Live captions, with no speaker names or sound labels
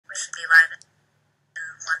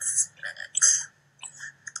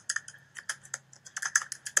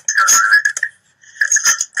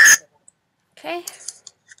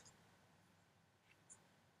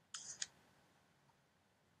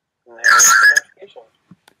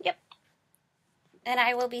And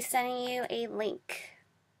I will be sending you a link.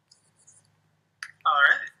 All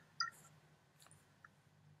right.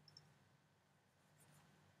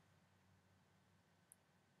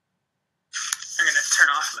 I'm going to turn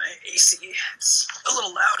off my AC. It's a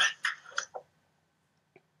little loud.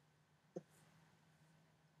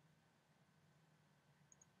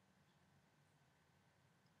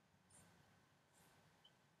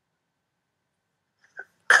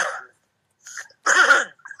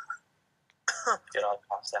 Get all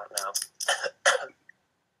coughs out now.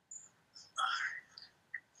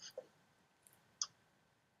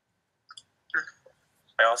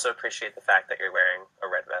 I also appreciate the fact that you're wearing a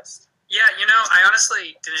red vest. Yeah, I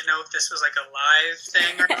honestly didn't know if this was like a live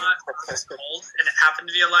thing or not. It was cold, and it happened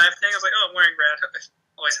to be a live thing. I was like, oh, I'm wearing red. It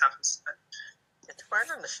always happens. Did you wear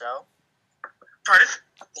it on the show? Pardon?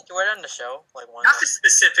 Did you wear it on the show? Like one? Not the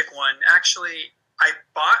specific one. Actually, I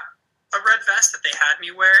bought a red vest that they had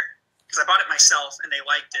me wear because I bought it myself, and they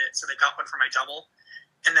liked it, so they got one for my double.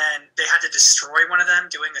 And then they had to destroy one of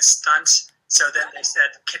them doing a stunt. So then they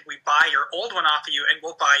said, can we buy your old one off of you, and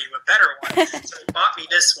we'll buy you a better one. So they bought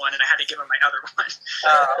me this one, and I had to give them my other one.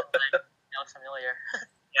 That looks familiar.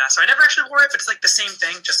 Yeah, so I never actually wore it, but it's like the same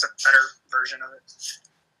thing, just a better version of it.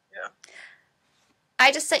 Yeah.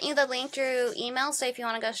 I just sent you the link through email, so if you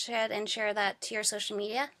want to go ahead and share that to your social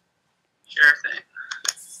media. Sure thing.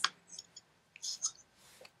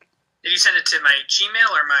 Did you send it to my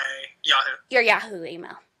Gmail or my Yahoo? Your Yahoo email.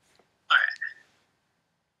 All right.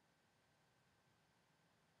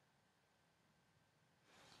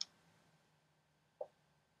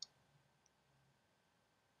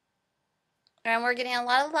 And we're getting a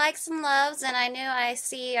lot of likes and loves, and I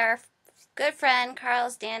see our good friend,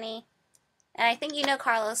 Carlos Danny. And I think you know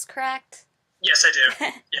Carlos, correct? Yes, I do.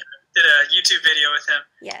 Yeah, did a YouTube video with him.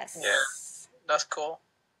 Yes. Yeah, that's cool.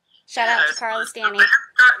 Shout out to Carlos Danny. I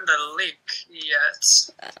haven't gotten the link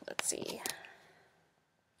yet. Let's see.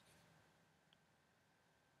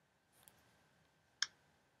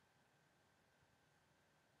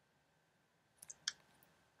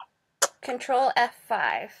 Control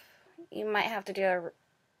F5. You might have to do a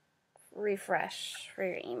refresh for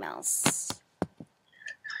your emails.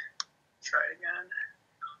 Try it again.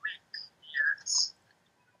 Link, yes.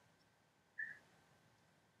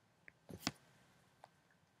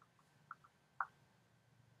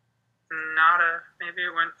 Maybe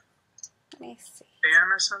it went Let me see.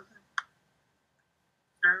 spam or something.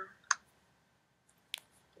 No.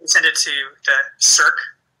 You send it to the circ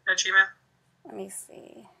at Gmail. Let me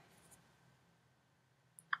see.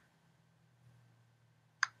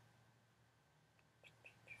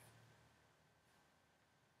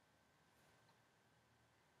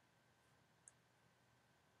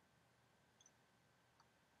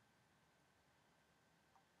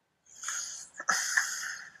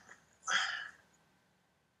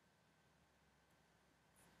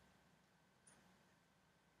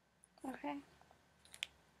 Okay.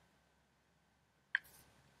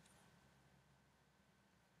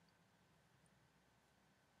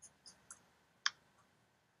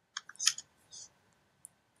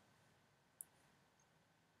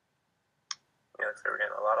 Yeah, so we're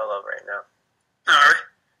getting a lot of love right now. All right.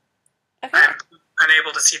 Okay. I'm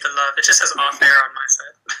unable to see the love. It just says off air on my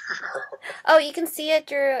side. Oh, you can see it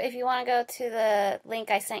through, if you want to go to the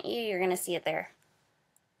link I sent you, you're going to see it there.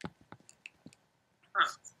 Oh.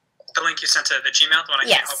 The link you sent to the Gmail, the one I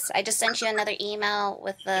can't open? Yes, I just sent you another email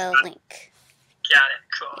with the link. Got it.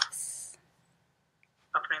 Cool. Yes.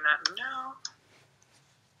 Opening that now.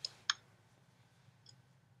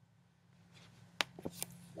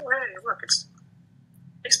 Oh, hey, look, it's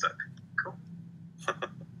Facebook. Cool.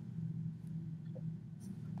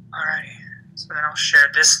 Alrighty. So then I'll share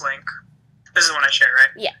this link. This is the one I share, right?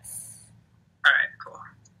 Yes. Alright, cool.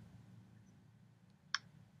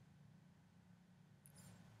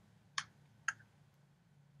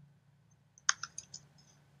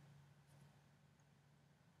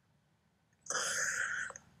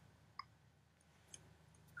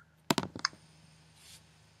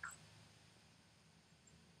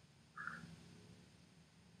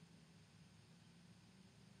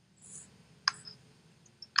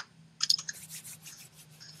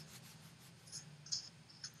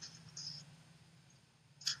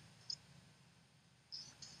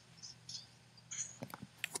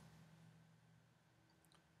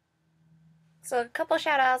 So a couple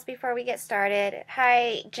shout outs before we get started.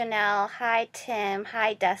 Hi Janelle, hi Tim,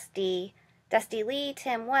 hi Dusty, Dusty Lee,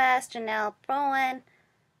 Tim West, Janelle Bowen,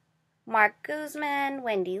 Mark Guzman,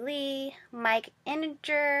 Wendy Lee, Mike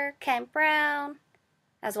Integer, Ken Brown,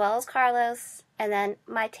 as well as Carlos, and then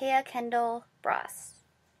Maitea Kendall Bross.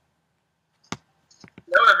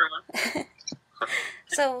 Hello, everyone.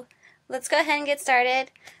 So let's go ahead and get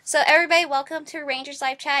started. So everybody, welcome to Rangers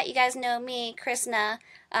Live Chat. You guys know me, Krishna.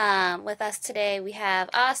 With us today we have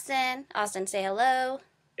Austin. Austin, say hello.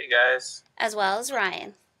 Hey guys. As well as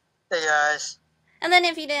Ryan. Hey guys. And then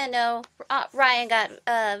if you didn't know, Ryan got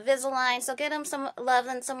Invisalign, so get him some love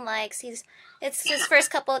and some likes. It's his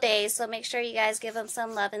first couple of days, so make sure you guys give him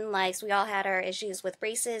some love and likes. We all had our issues with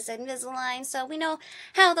braces and Invisalign, so we know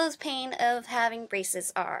how those pain of having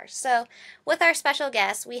braces are. So with our special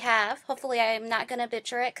guest, we have, hopefully I'm not going to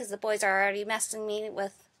butcher it because the boys are already messing me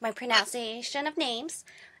with my pronunciation of names,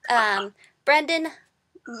 Brendan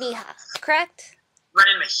Mejia, correct?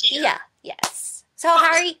 Brennan Mejia. Yeah, yes. So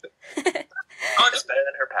how are you? It's better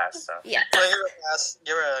than her past, so. Yeah.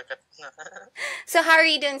 You're a good. So how are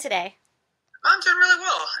you doing today? I'm doing really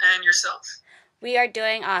well. And yourself? We are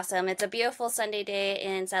doing awesome. It's a beautiful Sunday day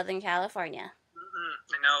in Southern California.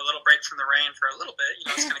 I know, a little break from the rain for a little bit. You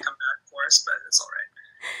know, it's going to come back for us, but it's all right.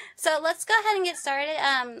 So let's go ahead and get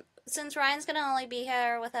started. Since Ryan's going to only be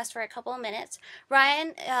here with us for a couple of minutes,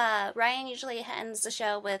 Ryan usually ends the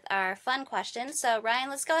show with our fun questions. So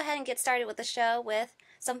Ryan, let's go ahead and get started with the show with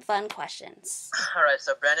some fun questions. All right,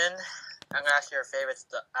 so Brennan, I'm gonna ask you for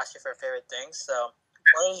favorite things. So,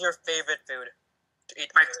 what is your favorite food to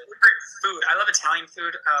eat? My favorite food, I love Italian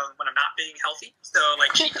food when I'm not being healthy. So,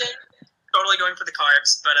 like, cheat day, totally going for the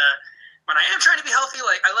carbs. But when I am trying to be healthy,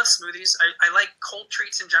 like, I love smoothies. I like cold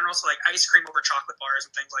treats in general, so, like, ice cream over chocolate bars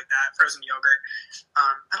and things like that, frozen yogurt.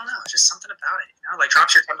 I don't know, just something about it, you know? Like,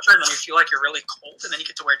 drops your temperature, and then you feel like you're really cold, and then you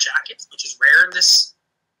get to wear jackets, which is rare in this,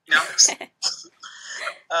 you know? What's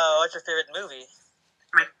your favorite movie?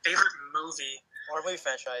 My favorite movie. Or movie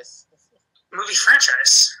franchise? Movie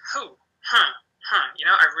franchise. You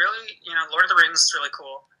know, I really, Lord of the Rings is really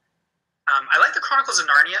cool. I like the Chronicles of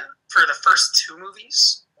Narnia for the first two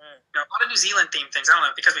movies. You know, a lot of New Zealand themed things. I don't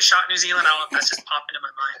know, because we shot New Zealand, I don't know if that's just popped into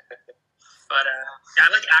my mind. But yeah,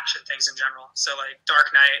 I like action things in general. So like Dark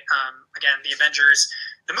Knight, again, the Avengers,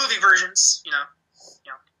 the movie versions. You know,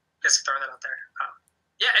 just throw that out there.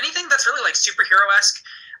 Yeah, anything that's really like superhero-esque.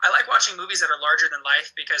 I like watching movies that are larger than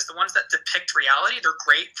life because the ones that depict reality, they're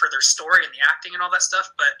great for their story and the acting and all that stuff.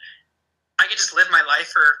 But I could just live my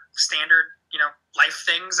life for standard, life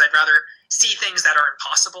things. I'd rather see things that are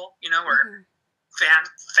impossible, or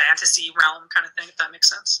fantasy realm kind of thing, if that makes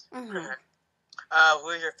sense. Mm-hmm. Who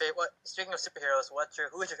is your favorite? Speaking of superheroes, who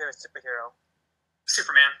is your favorite superhero?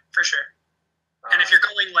 Superman, for sure. And if you're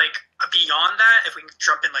going like beyond that, if we can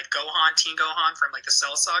jump in like Gohan, Teen Gohan from like the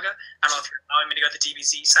Cell Saga, I don't know if you're allowing me to go to the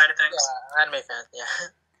DBZ side of things. Yeah, anime fan. Yeah.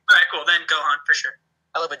 All right, cool. Then Gohan for sure.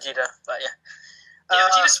 I love Vegeta, but yeah. Yeah,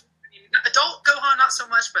 Vegeta's adult Gohan not so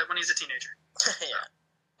much, but when he's a teenager. Yeah.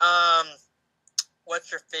 What's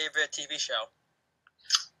your favorite TV show?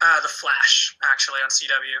 The Flash, actually, on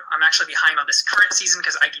CW. I'm actually behind on this current season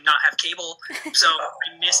because I do not have cable, so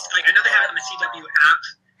I missed. Like, I know they have it on the CW app,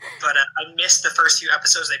 but I missed the first few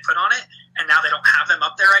episodes they put on it, and now they don't have them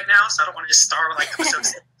up there right now, so I don't want to just start with like episode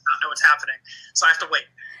 6 and not know what's happening. So I have to wait.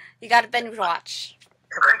 You got to binge watch.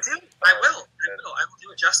 I do. I will. I will do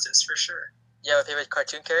it justice for sure. You have a favorite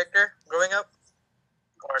cartoon character growing up?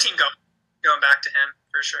 Team Gohan. Going back to him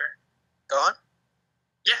for sure. Gohan?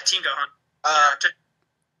 Yeah, Team Gohan.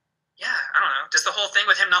 Yeah, I don't know. Just the whole thing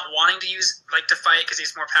with him not wanting to to fight because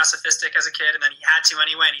he's more pacifistic as a kid, and then he had to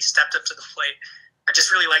anyway, and he stepped up to the plate. I just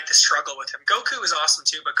really like the struggle with him. Goku was awesome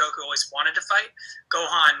too, but Goku always wanted to fight.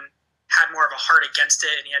 Gohan had more of a heart against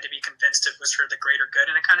it, and he had to be convinced it was for the greater good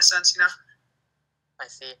in a kind of sense, I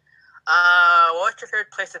see. What's your favorite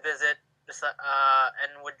place to visit, and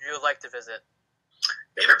would you like to visit?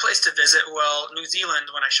 Favorite place to visit? Well, New Zealand,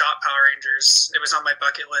 when I shot Power Rangers, it was on my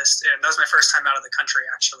bucket list, and that was my first time out of the country,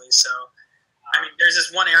 actually. So, I mean, there's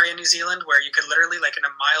this one area in New Zealand where you could literally, like in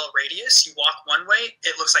a mile radius, you walk one way,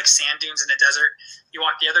 it looks like sand dunes in a desert. You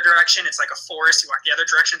walk the other direction, it's like a forest. You walk the other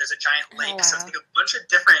direction, there's a giant lake. Oh, wow. So it's like a bunch of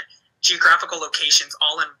different geographical locations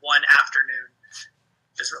all in one afternoon,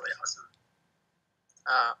 which is really awesome.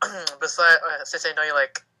 Since I know you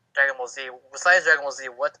like Dragon Ball Z, besides Dragon Ball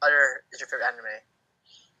Z, what other is your favorite anime?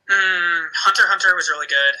 Hunter x Hunter was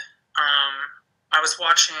really good. I was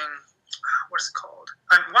watching, what is it called?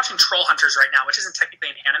 I'm watching Troll Hunters right now, which isn't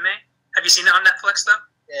technically an anime. Have you seen it on Netflix, though?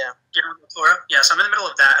 Yeah. Guillermo del Toro? Yeah, so I'm in the middle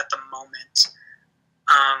of that at the moment.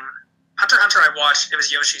 Hunter x Hunter I watched, it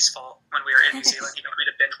was Yoshi's fault when we were in New Zealand. He got me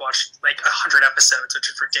to binge watch like 100 episodes,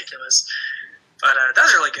 which is ridiculous. But that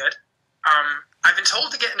was really good. I've been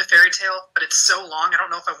told to get into Fairy Tail, but it's so long, I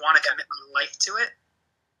don't know if I want to commit my life to it.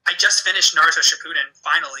 I just finished Naruto Shippuden,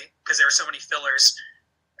 finally, because there were so many fillers.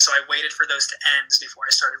 So I waited for those to end before I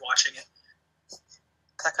started watching it.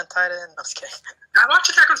 Attack on Titan. I'm just kidding. I watched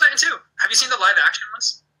Attack on Titan too. Have you seen the live action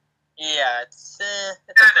ones? Yeah, it's Yeah,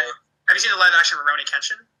 okay. Have you seen the live action Rurouni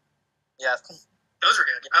Kenshin? Yeah. Those were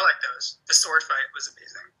good. I like those. The sword fight was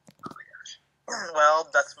amazing. Oh my gosh. Well,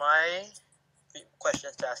 that's my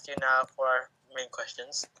questions to ask you now for our main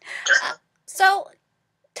questions. So,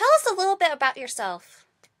 tell us a little bit about yourself.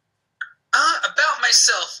 About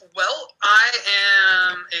myself. Well, I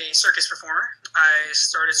am a circus performer. I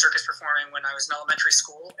started circus performing when I was in elementary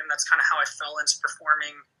school, and that's kind of how I fell into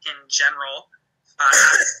performing in general.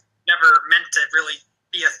 Never meant to really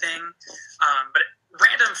be a thing. But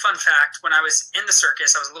random fun fact, when I was in the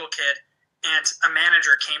circus, I was a little kid, and a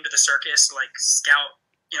manager came to the circus to like scout,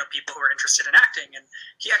 people who were interested in acting, and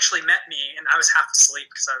he actually met me, and I was half asleep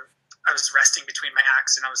because I was resting between my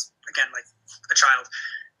acts, and I was, again, like a child.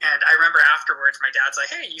 And I remember afterwards, my dad's like,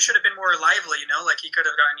 hey, you should have been more lively, like he could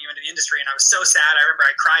have gotten you into the industry. And I was so sad. I remember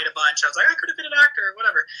I cried a bunch. I was like, I could have been an actor or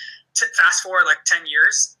whatever. Fast forward like 10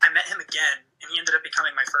 years, I met him again, and he ended up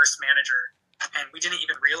becoming my first manager. And we didn't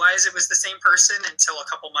even realize it was the same person until a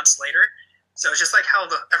couple months later. So it's just like how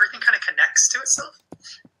everything kind of connects to itself.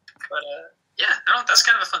 But yeah, that's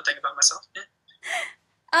kind of a fun thing about myself. Yeah.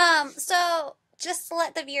 So just to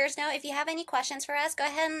let the viewers know, if you have any questions for us, go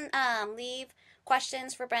ahead and leave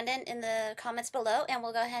questions for Brendan in the comments below, and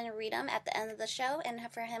we'll go ahead and read them at the end of the show and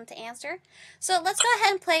for him to answer. So let's go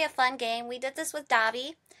ahead and play a fun game. We did this with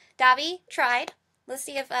Davi. Davi tried. Let's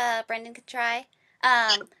see if Brendan could try.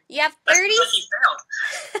 You have 30.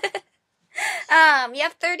 You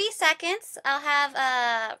have 30 seconds. I'll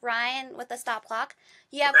have Ryan with the stop clock.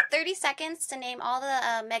 You have 30 seconds to name all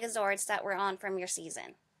the Megazords that were on from your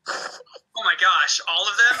season. Oh my gosh, all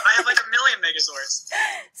of them? I have like a million Megazords.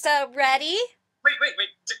 So ready? Wait.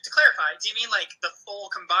 To clarify, do you mean like the full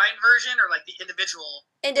combined version or like the individual?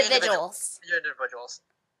 Individuals. Individuals.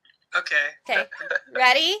 Okay.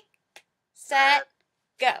 Ready? Set.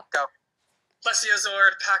 Go.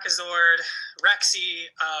 Plesiozord, Pachazord, Rexy,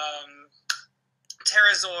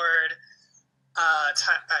 Terrazord,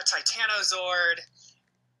 Titanozord,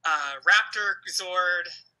 Raptorzord,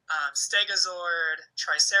 Stegazord,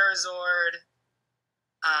 Tricerazord.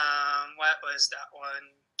 What was that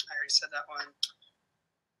one? I already said that one.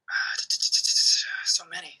 So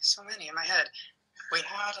many in my head. We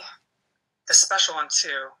had the special one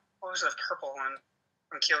too. What was the purple one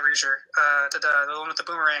from Keel Reacher? The one with the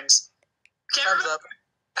boomerangs. Thumbs up.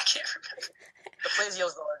 I can't remember. The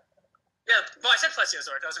Plesiozord. Yeah, well, I said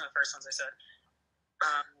Plesiozord. Those are the first ones I said.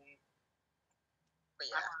 But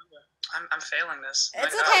yeah. I'm failing this.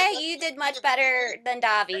 It's okay. You did much better than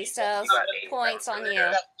Davi, so points on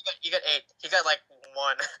you. You got 8. He got like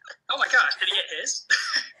 1. Oh my gosh, did he get his?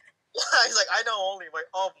 He's like, I know only my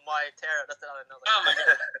Terra. That's all I know. Oh my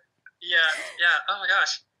god. Yeah. Oh my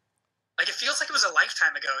gosh. Like it feels like it was a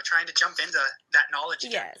lifetime ago trying to jump into that knowledge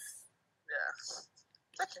again. Yes. Yeah.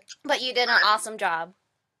 Okay. But you did an awesome job.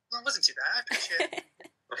 Well, it wasn't too bad. I appreciate it.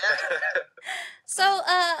 So,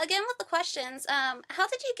 again with the questions, how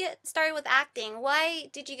did you get started with acting? Why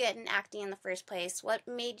did you get in acting in the first place? What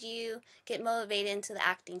made you get motivated into the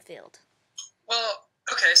acting field? Well,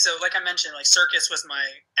 okay, so like I mentioned, like circus was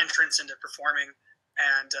my entrance into performing,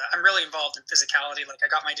 and I'm really involved in physicality. Like I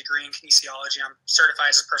got my degree in kinesiology. I'm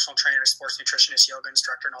certified as a personal trainer, sports nutritionist, yoga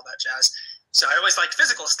instructor, and all that jazz. So I always liked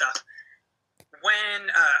physical stuff. When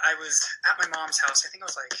I was at my mom's house, I think I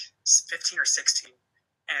was like 15 or 16,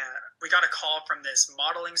 and we got a call from this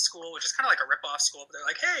modeling school, which is kind of like a rip-off school. But they're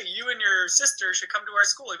like, hey, you and your sister should come to our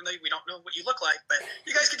school, even though we don't know what you look like, but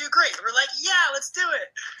you guys could do great. And we're like, yeah, let's do it.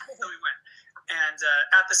 So we went. And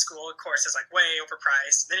at the school, of course, it's like way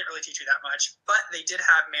overpriced. They didn't really teach you that much, but they did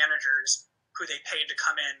have managers who they paid to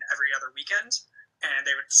come in every other weekend, and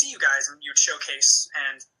they would see you guys and you'd showcase.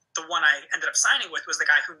 And the one I ended up signing with was the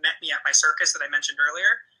guy who met me at my circus that I mentioned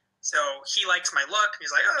earlier. So he liked my look.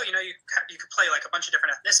 He's like, oh, you could play like a bunch of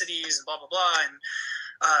different ethnicities and blah, blah, blah. And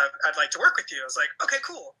I'd like to work with you. I was like, okay,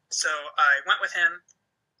 cool. So I went with him,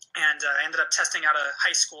 and I ended up testing out of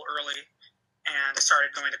high school early, and I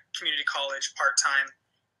started going to community college part-time.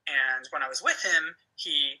 And when I was with him,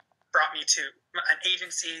 he brought me to an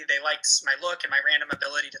agency. They liked my look and my random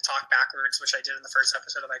ability to talk backwards, which I did in the first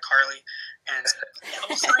episode of iCarly. And yeah,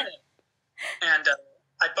 we'll sign it. And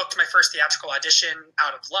I booked my first theatrical audition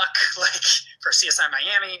out of luck, like for CSI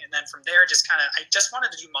Miami. And then from there, I just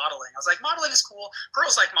wanted to do modeling. I was like, modeling is cool.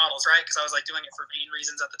 Girls like models, right? Because I was like doing it for vain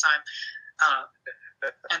reasons at the time.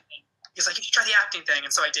 And he's like, you should try the acting thing.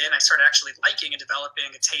 And so I did. And I started actually liking and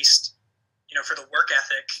developing a taste, for the work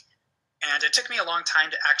ethic. And it took me a long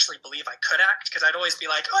time to actually believe I could act, because I'd always be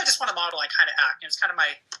like, oh, I just want to model. I kind of act. And it's kind of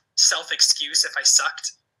my self-excuse if I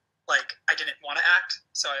sucked. like I didn't want to act,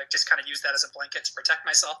 so I just kind of used that as a blanket to protect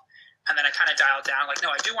myself. And then I kind of dialed down, like, no,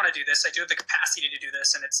 I do want to do this. I do have the capacity to do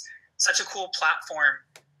this, and it's such a cool platform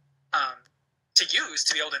to use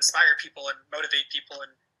to be able to inspire people and motivate people. And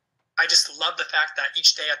I just love the fact that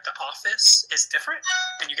each day at the office is different,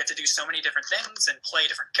 and you get to do so many different things and play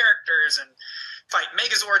different characters and fight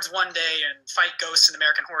Megazords one day and fight ghosts in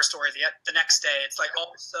American Horror Story the next day. It's like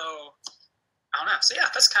all so, I don't know. So yeah,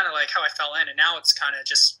 that's kind of like how I fell in, and now it's kind of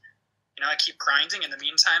just, I keep grinding. In the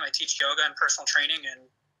meantime, I teach yoga and personal training and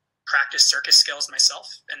practice circus skills myself,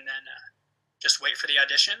 and then just wait for the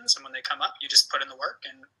auditions, and when they come up, you just put in the work,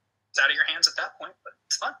 and it's out of your hands at that point, but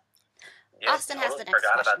it's fun. Yeah, Austin I has totally the next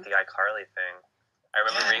forgot question. about the iCarly thing. I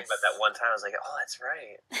remember reading about that one time. I was like, oh, that's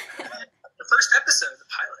right. The first episode, the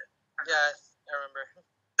pilot. Yeah, I remember.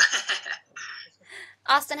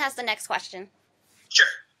 Austin has the next question. Sure.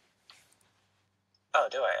 Oh,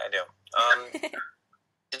 do I? I do.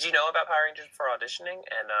 Did you know about Power Rangers before auditioning,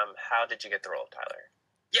 and how did you get the role of Tyler?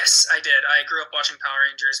 Yes, I did. I grew up watching Power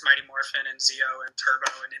Rangers, Mighty Morphin, and Zeo, and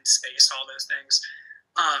Turbo, and In Space, all those things.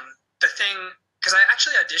 The thing, because I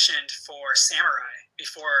actually auditioned for Samurai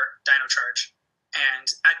before Dino Charge, and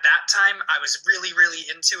at that time, I was really, really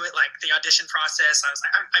into it, like the audition process. I was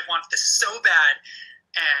like, I want this so bad.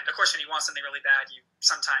 And of course, when you want something really bad, you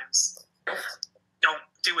sometimes don't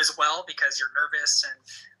do as well because you're nervous. And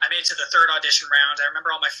I made it to the third audition round. I remember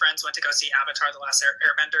all my friends went to go see Avatar: The Last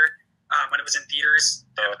Airbender when it was in theaters.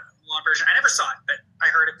 Oh. Long version. I never saw it, but I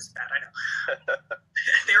heard it was bad. I know.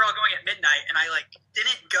 They were all going at midnight, and I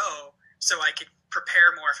didn't go so I could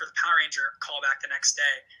prepare more for the Power Ranger callback the next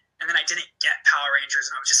day. And then I didn't get Power Rangers,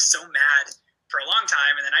 and I was just so mad for a long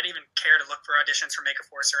time. And then I didn't even care to look for auditions for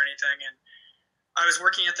Megaforce or anything. And I was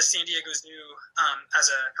working at the San Diego Zoo as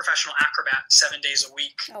a professional acrobat 7 days a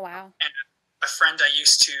week. Oh, wow. And a friend I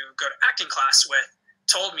used to go to acting class with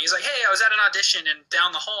told me, he's like, hey, I was at an audition, and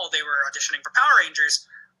down the hall they were auditioning for Power Rangers.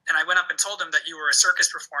 And I went up and told them that you were a circus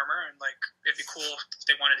performer, and like it'd be cool if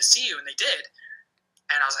they wanted to see you, and they did.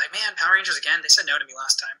 And I was like, man, Power Rangers again? They said no to me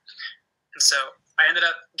last time. And so I ended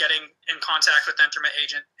up getting in contact with them through my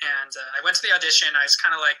agent, and I went to the audition. I was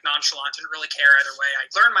kind of like nonchalant, didn't really care either way. I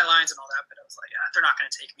learned my lines and all that, but I was like, yeah, they're not going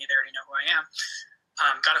to take me. They already know who I am.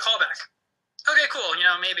 Got a call back. Okay, cool.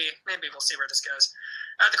 Maybe we'll see where this goes.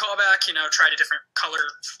 At the callback, tried a different color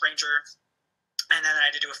ranger, and then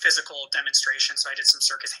I had to do a physical demonstration. So I did some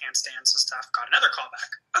circus handstands and stuff. Got another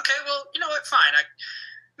callback. Okay, well, you know what? Fine.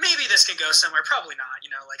 Maybe this can go somewhere. Probably not.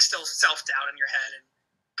 Still self-doubt in your head. And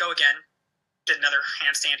go again. Did another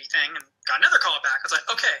handstandy thing and got another callback. I was like,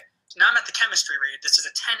 okay, so now I'm at the chemistry read. This is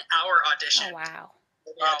a 10-hour audition. Oh, wow.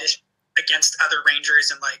 Audition against other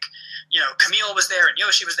rangers, and Camille was there, and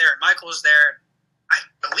Yoshi was there, and Michael was there. I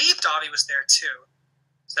believe Davi was there too.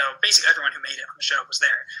 So basically everyone who made it on the show was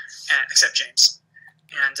there, except James.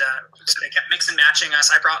 And so they kept mixing and matching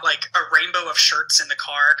us. I brought like a rainbow of shirts in the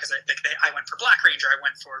car because I went for Black Ranger, I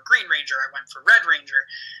went for Green Ranger, I went for Red Ranger,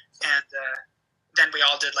 and then we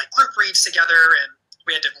all did like group reads together, and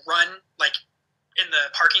we had to run like in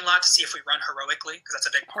the parking lot to see if we run heroically, because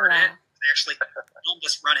that's a big part of it. They actually filmed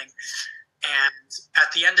us running. And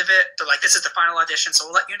at the end of it, they're like, this is the final audition, so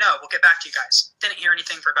we'll let you know. We'll get back to you guys. Didn't hear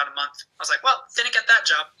anything for about a month. I was like, well, didn't get that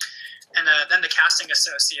job. And then the casting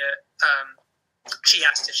associate, she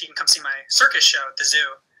asked if she can come see my circus show at the zoo.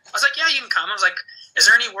 I was like, yeah, you can come. I was like, is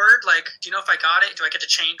there any word? Like, do you know if I got it? Do I get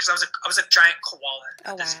to change? Because I was a giant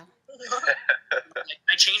koala. Oh, wow.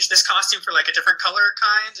 I changed this costume for like a different color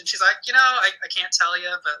kind. And she's like, I can't tell you,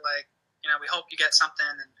 but like, we hope you get something.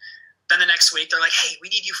 And then the next week, they're like, hey,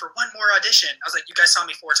 we need you for one more audition. I was like, you guys saw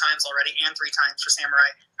me 4 times already and 3 times for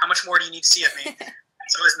Samurai. How much more do you need to see of me?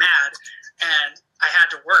 So I was mad. And I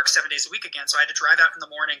had to work 7 days a week again. So I had to drive out in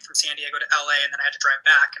the morning from San Diego to LA, and then I had to drive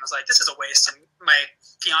back. And I was like, this is a waste. And my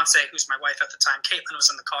fiance, who's my wife at the time, Caitlin,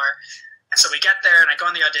 was in the car. And so we get there, and I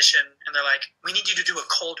go in the audition, and they're like, we need you to do a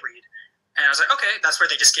cold read. And I was like, okay, that's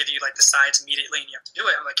where they just give you like the sides immediately, and you have to do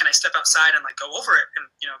it. I'm like, can I step outside and like go over it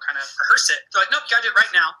and, kind of rehearse it? They're like, nope, you gotta do it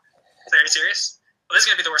right now. Very serious? Well, this is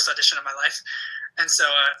going to be the worst audition of my life. And so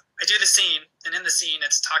I do the scene, and in the scene,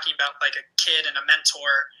 it's talking about like a kid and a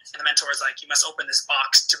mentor, and the mentor is like, you must open this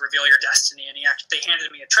box to reveal your destiny. And they handed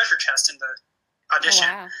me a treasure chest in the audition.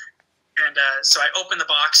 Oh, wow. And so I opened the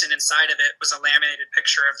box, and inside of it was a laminated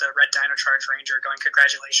picture of the Red Dino Charge Ranger going,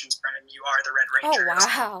 congratulations, Brennan, you are the Red Ranger. Oh,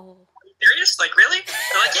 wow. Serious? Like, really?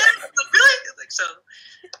 They're like, yeah, like, really? Like, so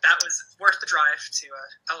that was worth the drive to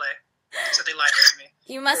LA. So they lied to me.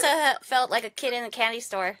 You must have felt like a kid in a candy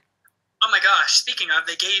store. Oh my gosh! Speaking of,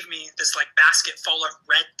 they gave me this like basket full of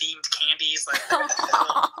red themed candies, like I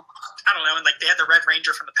don't know, and like they had the Red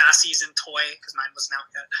Ranger from the past season toy because mine wasn't out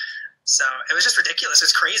yet. So it was just ridiculous.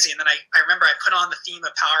 It was crazy. And then I remember I put on the theme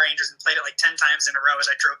of Power Rangers and played it like 10 times in a row as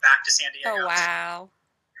I drove back to San Diego. Oh wow!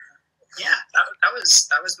 Yeah, that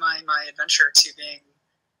was my adventure to being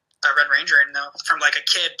a Red Ranger, and from like a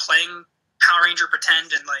kid playing Power Ranger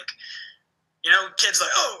Pretend and like. Kids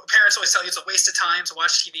like, oh, parents always tell you it's a waste of time to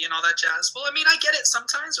watch TV and all that jazz. Well, I mean, I get it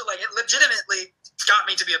sometimes, but like, it legitimately got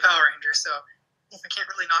me to be a Power Ranger, so I can't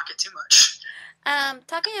really knock it too much.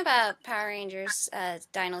 Talking about Power Rangers,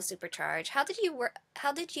 Dino Supercharge, how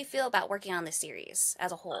did you feel about working on the series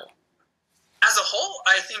as a whole? As a whole,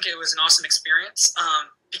 I think it was an awesome experience.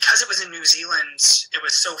 Because it was in New Zealand, it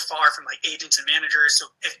was so far from like agents and managers. So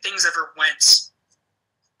if things ever went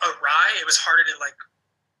awry, it was harder to like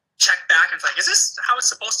check back and like, is this how it's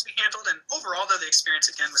supposed to be handled? And overall, though, the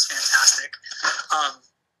experience again was fantastic.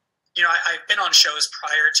 I've been on shows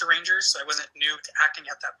prior to Rangers, so I wasn't new to acting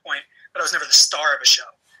at that point, but I was never the star of a show.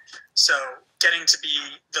 So getting to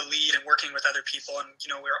be the lead and working with other people, and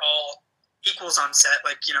we're all equals on set.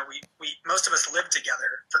 Like we most of us lived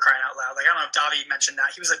together, for crying out loud. Like I don't know if Davi mentioned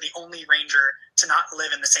that he was like the only Ranger to not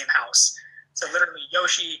live in the same house. So literally,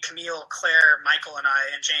 Yoshi, Camille, Claire, Michael, and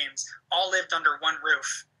I, and James all lived under one roof.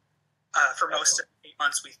 For most of the 8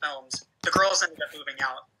 months we filmed. The girls ended up moving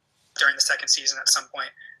out during the second season at some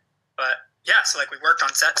point. But yeah, so like we worked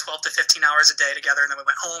on set 12 to 15 hours a day together, and then we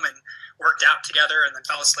went home and worked out together, and then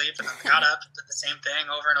fell asleep, and then we got up and did the same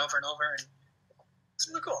thing over and over and over, and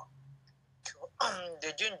it's really cool.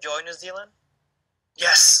 Did you enjoy New Zealand?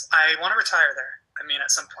 Yes, I want to retire there. I mean,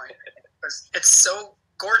 at some point. It's so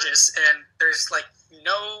gorgeous, and there's like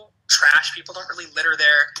no trash. People don't really litter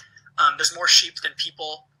there. There's more sheep than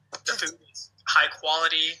people. The food is high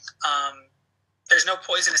quality. There's no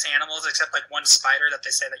poisonous animals except like one spider that they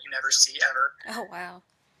say that you never see ever. Oh wow!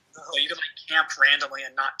 So you can like camp randomly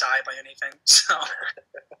and not die by anything. So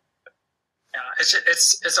yeah,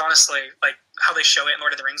 it's honestly like how they show it in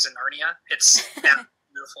Lord of the Rings and Narnia. It's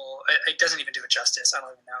beautiful. It doesn't even do it justice. I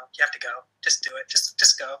don't even know. You have to go. Just do it.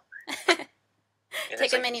 Just go.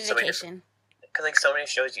 Take a mini vacation. Because like so many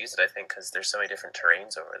shows use it, I think, because there's so many different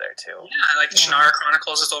terrains over there too. Yeah, like Shannara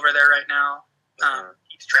Chronicles is over there right now.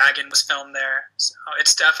 Each Dragon was filmed there. So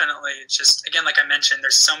it's definitely just, again, like I mentioned,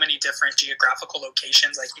 there's so many different geographical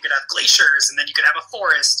locations. Like you could have glaciers, and then you could have a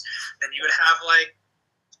forest, then you would have like,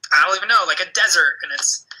 I don't even know, like a desert, and it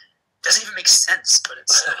doesn't even make sense, but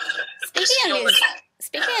it's.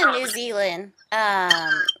 Speaking of New Zealand,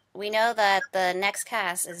 we know that the next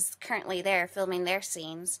cast is currently there filming their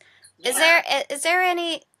scenes. Is there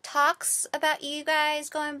any talks about you guys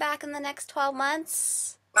going back in the next 12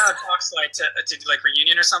 months? Talks like to like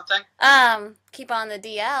reunion or something? Keep on the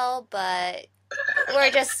DL, but we're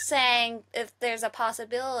just saying if there's a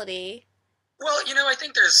possibility. Well, I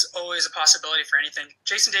think there's always a possibility for anything.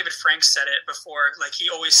 Jason David Frank said it before, like he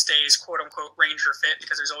always stays quote unquote Ranger fit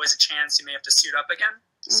because there's always a chance he may have to suit up again.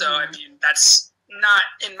 Mm-hmm. So I mean that's not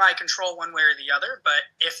in my control one way or the other, but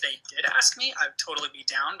if they did ask me, I'd totally be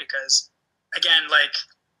down because, again, like,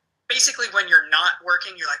 basically when you're not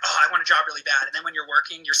working, you're like, oh, I want a job really bad. And then when you're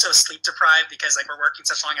working, you're so sleep deprived because, like, we're working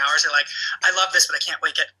such long hours. You're like, I love this, but I can't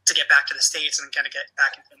wait to get back to the States and kind of get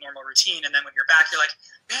back into the normal routine. And then when you're back, you're like,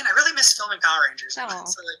 man, I really miss filming Power Rangers. So,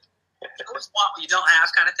 like, you always want what you don't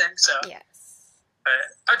have kind of thing. So, yes.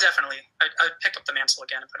 But I would definitely, I'd pick up the mantle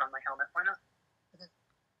again and put on my helmet. Why not?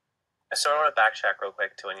 So I want to backtrack real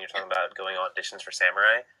quick to when you're talking about going auditions for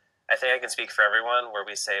Samurai. I think I can speak for everyone where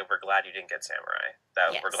we say we're glad you didn't get Samurai.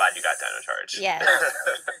 That we're glad you got Dino Charge. Yes.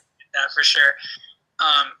 That for sure.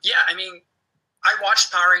 Yeah, I mean, I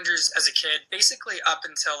watched Power Rangers as a kid, basically up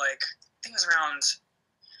until like I think it was around.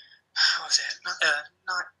 What was it?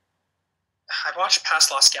 I watched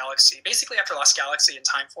past Lost Galaxy. Basically, after Lost Galaxy and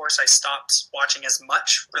Time Force, I stopped watching as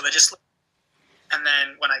much religiously. And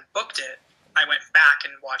then when I booked it, I went back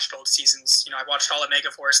and watched old seasons. I watched all of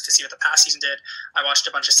Megaforce to see what the past season did. I watched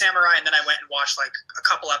a bunch of Samurai, and then I went and watched like a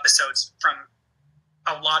couple episodes from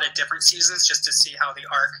a lot of different seasons just to see how the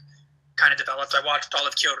arc kind of developed. I watched all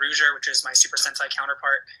of Kyoryuger, which is my Super Sentai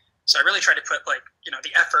counterpart. So I really tried to put like,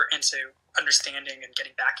 the effort into understanding and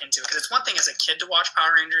getting back into it. Because it's one thing as a kid to watch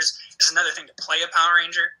Power Rangers. It's another thing to play a Power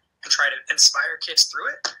Ranger and try to inspire kids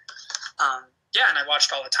through it. And I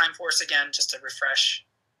watched all of Time Force again just to refresh.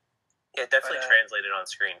 Yeah, it definitely translated on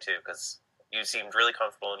screen too, because you seemed really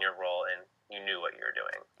comfortable in your role and you knew what you were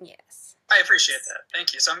doing. Yes. I appreciate that.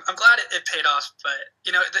 Thank you. So I'm glad it paid off. But,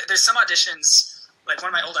 there's some auditions, like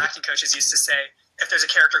one of my old acting coaches used to say, if there's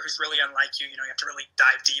a character who's really unlike you, you have to really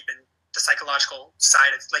dive deep and the psychological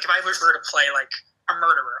side of, like, if I were to play like a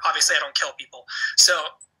murderer, obviously I don't kill people, so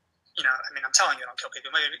I mean, I'm telling you, I don't kill people.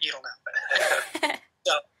 Maybe you don't know, but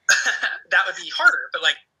so that would be harder. But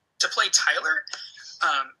like to play Tyler,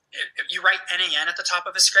 you write NAN at the top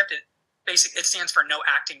of a script. It stands for no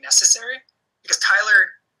acting necessary, because Tyler,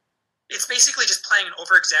 it's basically just playing an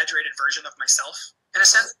over exaggerated version of myself in a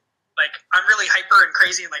sense. Like, I'm really hyper and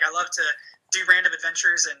crazy, and like I love to do random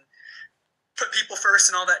adventures and put people first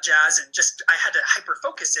and all that jazz, and just I had to hyper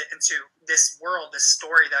focus it into this world, this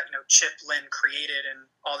story that Chip, Lynn created, and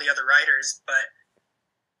all the other writers. But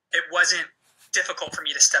it wasn't difficult for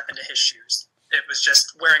me to step into his shoes. It was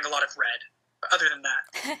just wearing a lot of red. But other than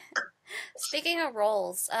that, speaking of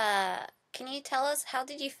roles, can you tell us, how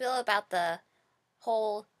did you feel about the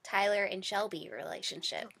whole Tyler and Shelby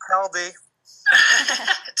relationship? Shelby.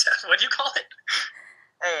 What do you call it?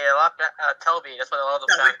 Hey, Telby. That's what a lot of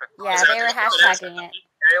them sound. Yeah, they were hashtagging it.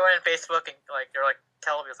 Everyone on Facebook and they're like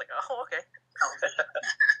Telby. It's like, oh, okay.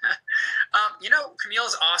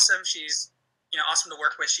 Camille's awesome. She's awesome to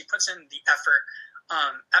work with. She puts in the effort.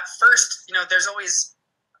 At first, there's always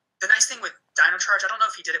the nice thing with Dino Charge. I don't know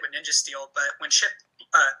if he did it with Ninja Steel, but when Chip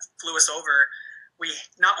flew us over, we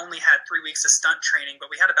not only had 3 weeks of stunt training,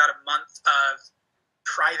 but we had about a month of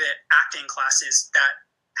private acting classes that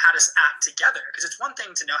had us act together, because it's one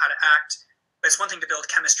thing to know how to act, but it's one thing to build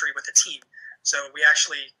chemistry with a team. So we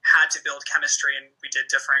actually had to build chemistry, and we did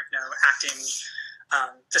different acting,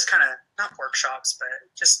 just kind of not workshops, but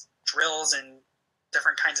just drills and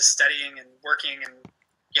different kinds of studying and working and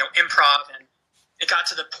improv. And it got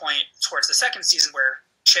to the point towards the second season where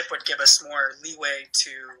Chip would give us more leeway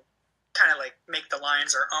to kind of like make the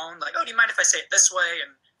lines our own, like, oh, do you mind if I say it this way?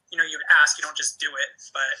 And you would ask, you don't just do it.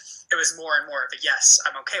 But it was more and more of a yes,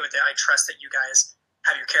 I'm okay with it. I trust that you guys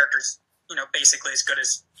have your characters, basically as good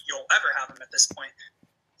as you'll ever have them at this point.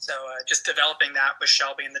 So just developing that with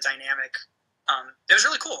Shelby and the dynamic, it was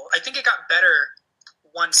really cool. I think it got better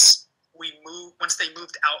once they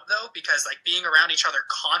moved out, though, because like being around each other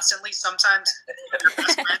constantly, sometimes your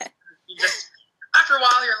best friends, after a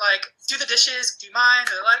while, you're like, do the dishes, do you mind?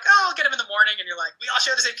 And they're like, oh, I'll get them in the morning. And you're like, we all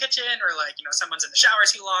share the same kitchen, or like, someone's in the shower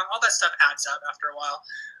too long. All that stuff adds up after a while.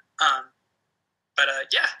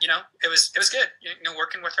 Yeah, it was good.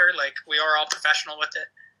 Working with her, like, we are all professional with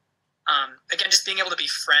it. Again, just being able to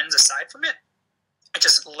be friends aside from it, it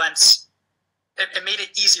just it made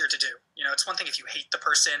it easier to do. It's one thing if you hate the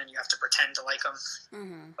person and you have to pretend to like them.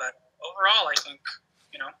 Mm-hmm. But overall, I think,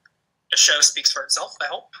 the show speaks for itself. I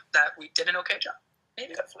hope that we did an okay job.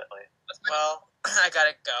 Maybe. Definitely. Well, I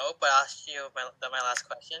gotta go, but I'll ask you my last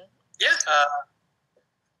question. Yeah.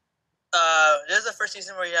 This is the first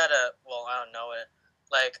season where you had a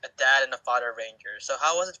dad and a father ranger. So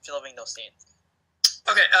how was it filming those scenes?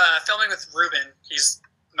 Okay, filming with Ruben, he's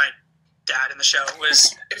my dad in the show, it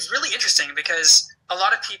was really interesting, because a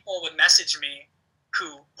lot of people would message me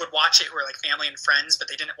who would watch it, who were like family and friends, but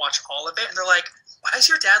they didn't watch all of it, and they're like, why does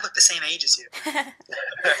your dad look the same age as you?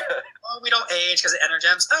 Oh, we don't age because of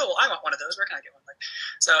Energems. Oh, well, I want one of those. Where can I get one?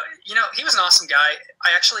 So, he was an awesome guy.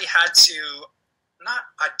 I actually had to not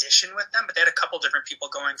audition with them, but they had a couple different people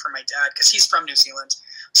going for my dad, because he's from New Zealand.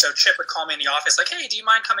 So Chip would call me in the office like, hey, do you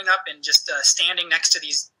mind coming up and just standing next to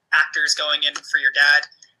these actors going in for your dad?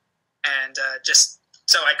 And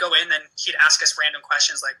so I'd go in, and he'd ask us random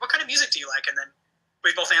questions like, what kind of music do you like? And then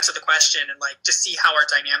we both answer the question and like just see how our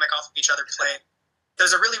dynamic off of each other played. There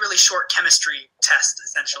was a really, really short chemistry test,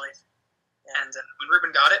 essentially. Yeah. And when Ruben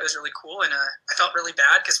got it, it was really cool. And I felt really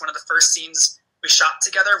bad, because one of the first scenes we shot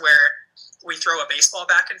together where we throw a baseball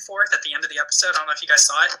back and forth at the end of the episode, I don't know if you guys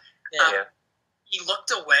saw it. Yeah. He looked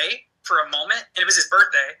away for a moment, and it was his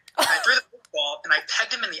birthday. And I threw the baseball, and I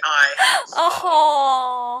pegged him in the eye.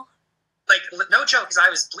 Oh. Like, no joke, his eye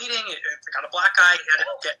was bleeding. I got a black eye. He had to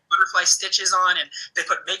get butterfly stitches on, and they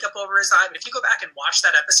put makeup over his eye. But if you go back and watch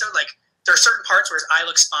that episode, like, there are certain parts where his eye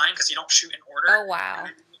looks fine because you don't shoot in order. Oh, wow.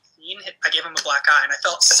 I gave him a black eye, and I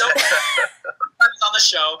felt so on the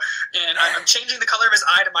show, and I'm changing the color of his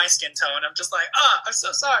eye to my skin tone. I'm just like, I'm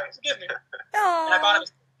so sorry. Forgive me. Aww. And I bought him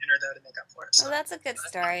dinner, though, to make up for it. So. Well, that's a good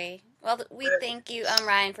story. Well, we thank you,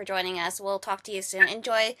 Ryan, for joining us. We'll talk to you soon.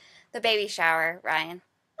 Enjoy the baby shower, Ryan.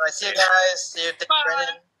 All right, see you guys. See you,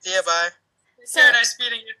 Brennan. See you, bye. Very nice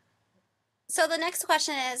meeting you. So the next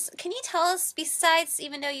question is, can you tell us, besides,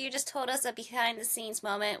 even though you just told us a behind-the-scenes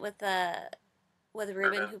moment with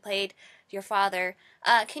Ruben, who played your father,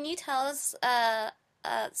 can you tell us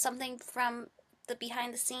something from the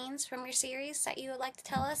behind-the-scenes from your series that you would like to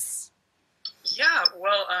tell us? Yeah,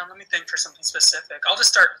 well, let me think for something specific. I'll just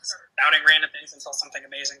start shouting random things until something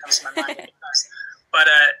amazing comes to my mind. But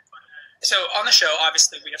So on the show,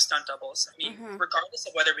 obviously, we have stunt doubles. I mean, regardless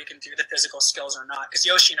of whether we can do the physical skills or not, because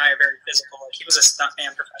Yoshi and I are very physical. Like, he was a stunt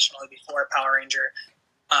man professionally before a Power Ranger.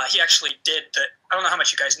 He actually did I don't know how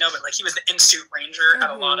much you guys know, but like he was the in-suit ranger at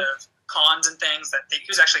a lot of cons and things. He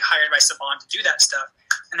was actually hired by Saban to do that stuff.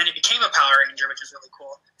 And then he became a Power Ranger, which is really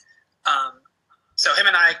cool. So him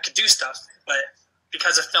and I could do stuff, but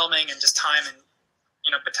because of filming and just time and,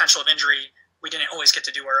 potential of injury, we didn't always get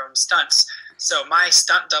to do our own stunts. So my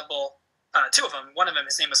stunt double, two of them, one of them,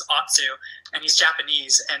 his name was Atsu, and he's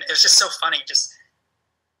Japanese. And it was just so funny, just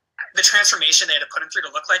the transformation they had to put him through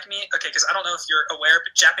to look like me. Okay, because I don't know if you're aware,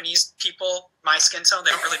 but Japanese people, my skin tone,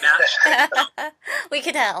 they don't really match. We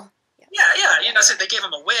could tell. Yeah. So they gave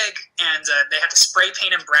him a wig, and they had to spray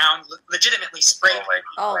paint him brown, legitimately spray paint him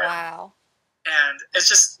brown. Oh, wow. And it's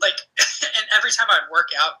just like, and every time I'd work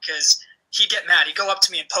out, because he'd get mad, he'd go up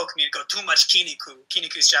to me and poke me and go, too much kiniku.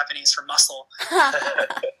 Kiniku's Japanese for muscle. If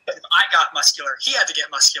I got muscular, he had to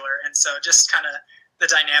get muscular, and so just kind of the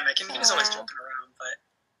dynamic, and he was always joking around, but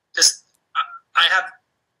just, I have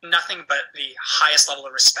nothing but the highest level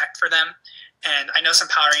of respect for them. And I know some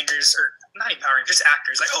Power Rangers, or not even Power Rangers, just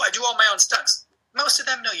actors, like, oh, I do all my own stunts. Most of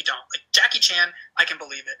them, no, you don't. Like Jackie Chan, I can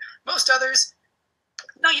believe it. Most others,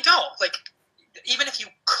 no, you don't. Like, even if you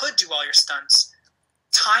could do all your stunts,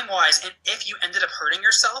 time-wise, and if you ended up hurting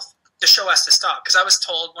yourself, the show has to stop. Because I was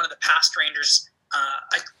told one of the past Rangers,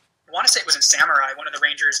 I want to say it was in Samurai, one of the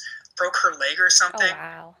Rangers broke her leg or something. Oh,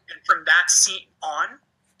 wow. And from that scene on,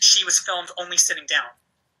 she was filmed only sitting down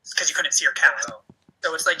because you couldn't see her cast.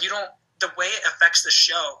 So it's like the way it affects the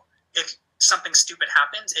show, if something stupid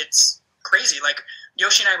happens, it's crazy. Like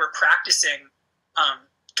Yoshi and I were practicing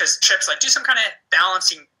because Chip's like, do some kind of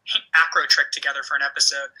balancing acro trick together for an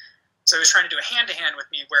episode. So he was trying to do a hand-to-hand with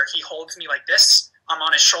me where he holds me like this. I'm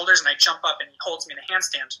on his shoulders and I jump up and he holds me in a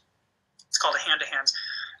handstand. It's called a hand-to-hand.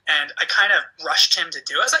 And I kind of rushed him to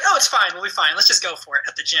do it. I was like, oh, it's fine. We'll be fine. Let's just go for it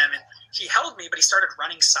at the gym. And he held me, but he started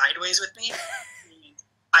running sideways with me.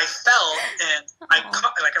 I fell, and I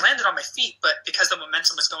landed on my feet, but because the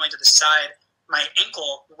momentum was going to the side, my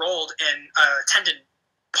ankle rolled and a tendon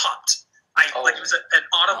popped. It was an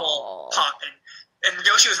audible pop. And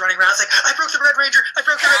Yoshi was running around. I was like, I broke the Red Ranger. I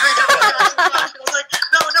broke the Red Ranger. I was like,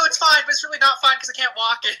 no, it's fine, but it's really not fine because I can't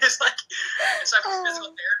walk. And it's like, so I have physical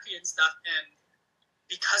therapy and stuff, and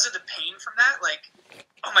because of the pain from that, like,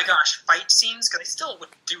 oh my gosh, fight scenes, because I still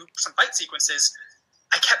would do some fight sequences,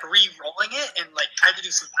 I kept re-rolling it, and like I had to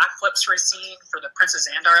do some backflips for a scene for the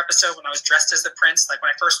Princess Xandar episode when I was dressed as the prince. Like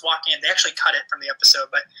when I first walk in, they actually cut it from the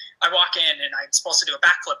episode, but I walk in and I'm supposed to do a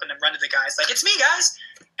backflip and then run to the guys like, it's me, guys!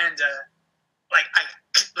 And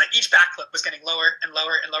each backflip was getting lower and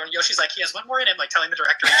lower and lower. And Yoshi's like, he has one more in him, like telling the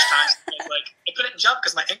director each time. And, like, I couldn't jump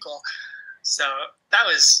because my ankle. So that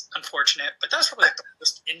was unfortunate, but that was probably like the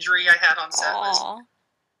most injury I had on set.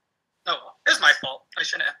 It was my fault. I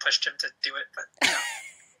shouldn't have pushed him to do it, but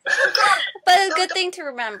but a good thing to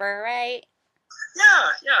remember, right? Yeah,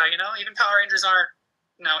 even Power Rangers aren't,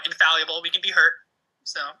 infallible. We can be hurt,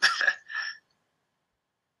 so.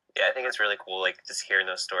 Yeah, I think it's really cool, like, just hearing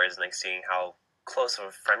those stories and, like, seeing how close of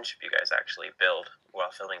a friendship you guys actually build while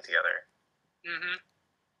filming together. Mm-hmm.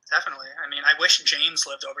 Definitely. I mean, I wish James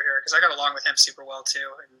lived over here because I got along with him super well too.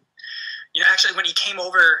 And actually, when he came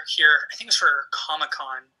over here, I think it was for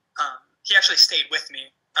Comic-Con, he actually stayed with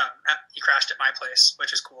me. He crashed at my place,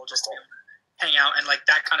 which is cool, just to hang out and like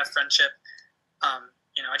that kind of friendship. I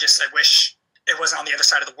wish it wasn't on the other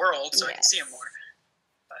side of the world so I could see him more.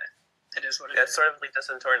 But it is what it is. That sort of leads us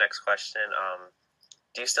into our next question.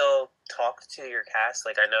 Do you still talk to your cast?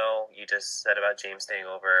 Like, I know you just said about James staying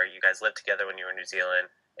over. You guys lived together when you were in New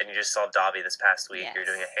Zealand. And you just saw Dobby this past week. Yes. You're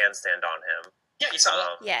doing a handstand on him. Yeah, you saw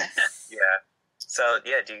that. Yes. Yeah. So,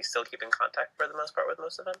 do you still keep in contact for the most part with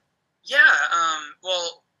most of them? Yeah.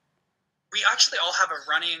 Well, we actually all have a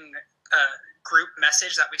running group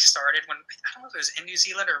message that we started when, I don't know if it was in New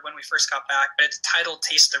Zealand or when we first got back, but it's titled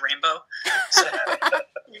Taste the Rainbow. So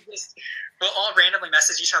we'll all randomly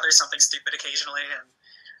message each other something stupid occasionally. And,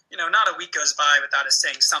 not a week goes by without us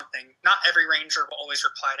saying something. Not every Ranger will always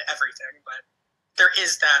reply to everything, but there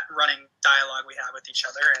is that running dialogue we have with each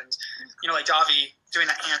other. And, like Davi doing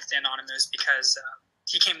that handstand on him is because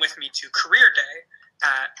he came with me to career day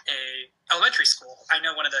at a elementary school. I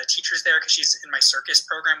know one of the teachers there because she's in my circus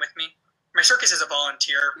program with me. My circus is a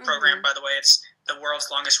volunteer program, by the way. It's the world's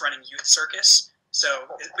longest running youth circus. So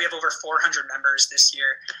we have over 400 members this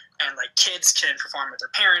year, and like kids can perform with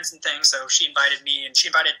their parents and things. So she invited me, and she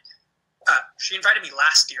invited me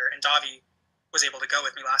last year, and Davi was able to go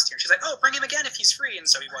with me last year. She's like, oh, bring him again if he's free. And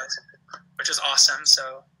so he was, which was awesome.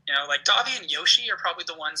 So, like Davi and Yoshi are probably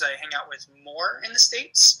the ones I hang out with more in the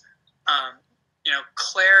States.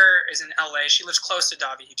 Claire is in LA. She lives close to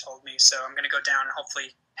Davi, he told me, so I'm going to go down and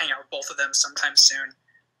hopefully hang out with both of them sometime soon.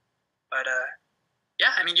 But,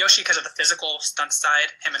 yeah, I mean, Yoshi, because of the physical stunt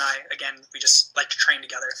side, him and I, again, we just like to train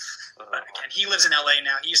together. But, again, he lives in LA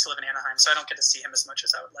now. He used to live in Anaheim, so I don't get to see him as much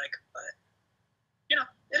as I would like. But,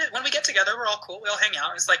 when we get together, we're all cool. We all hang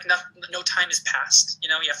out. It's like no time has passed. You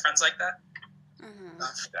have friends like that. Mm-hmm.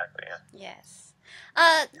 Exactly, yeah. Yes.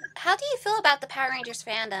 How do you feel about the Power Rangers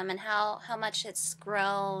fandom and how much it's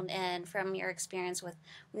grown, and from your experience with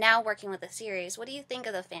now working with the series, what do you think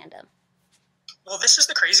of the fandom? Well, this is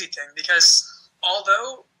the crazy thing, because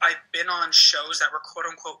although I've been on shows that were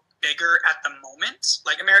quote-unquote bigger at the moment,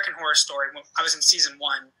 like American Horror Story, I was in season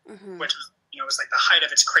 1, which was like the height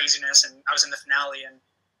of its craziness, and I was in the finale, and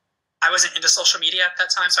I wasn't into social media at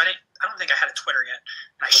that time, so I don't think I had a Twitter yet,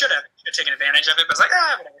 and I should have taken advantage of it, but I was like,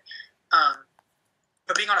 whatever.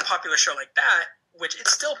 But being on a popular show like that, which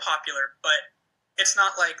it's still popular, but it's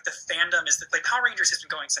not like the fandom is like Power Rangers has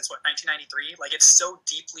been going since 1993. Like, it's so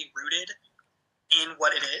deeply rooted in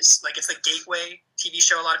what it is. Like, it's the gateway TV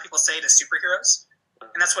show, a lot of people say, to superheroes,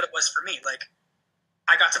 and that's what it was for me. Like,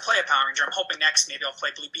 I got to play a Power Ranger. I'm hoping next maybe I'll play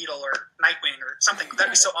Blue Beetle or Nightwing or something.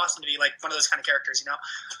 That'd be so awesome to be like one of those kind of characters, So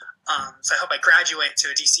I hope I graduate to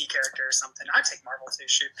a DC character or something. I'd take Marvel too,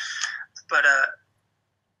 shoot. But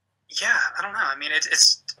yeah, I don't know. I mean,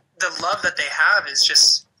 it's the love that they have is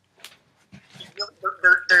just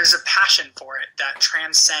there's a passion for it that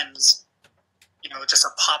transcends, just a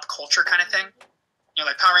pop culture kind of thing.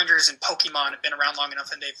 Like Power Rangers and Pokemon have been around long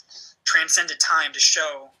enough, and they've transcended time to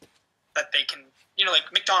show that they can.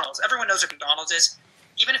 Like McDonald's. Everyone knows what McDonald's is.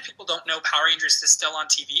 Even if people don't know Power Rangers is still on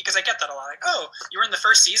TV, because I get that a lot. Like, oh, you were in the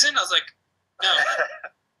first season? I was like, no,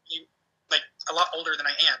 you like a lot older than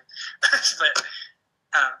I am. But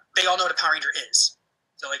they all know what a Power Ranger is.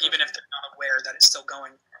 So like, even if they're not aware that it's still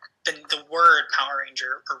going, then the word Power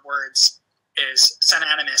Ranger or words is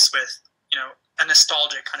synonymous with a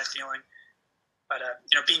nostalgic kind of feeling. But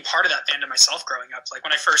being part of that fandom myself growing up, like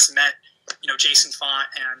when I first met Jason Font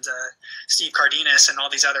and Steve Cardenas and all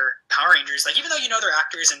these other Power Rangers, like even though they're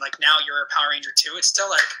actors and like now you're a Power Ranger too, it's still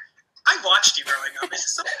like I watched you growing up.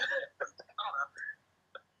 It's so I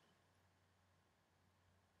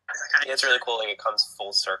don't know. It's really cool. Like it comes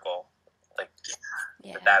full circle, like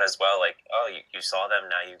with that as well. Like, oh, you saw them,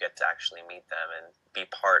 now you get to actually meet them and be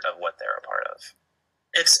part of what they're a part of.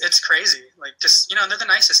 It's crazy. Like, just, they're the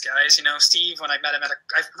nicest guys. Steve, when I met him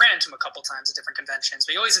I ran into him a couple times at different conventions,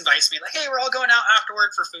 but he always invites me, like, hey, we're all going out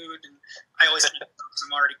afterward for food. And I always, because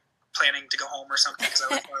I'm already planning to go home or something because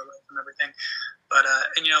I live far away from everything. But,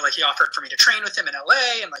 like, he offered for me to train with him in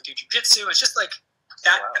LA and, like, do jiu-jitsu. It's just, like,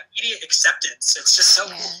 that immediate acceptance. It's just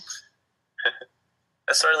so cool.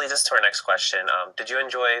 That sort of leads us to our next question. Did you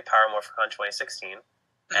enjoy Power Morphicon 2016?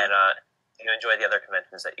 And do you enjoy the other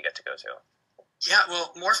conventions that you get to go to? Yeah, well,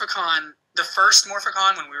 Morphicon, the first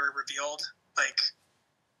Morphicon when we were revealed, like,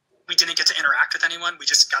 we didn't get to interact with anyone. We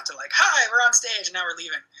just got to like, hi, we're on stage, and now we're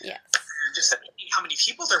leaving. Yes. And just how many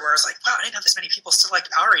people there were, I was like, wow, I didn't know this many people still like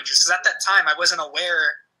Power Rangers. Because at that time, I wasn't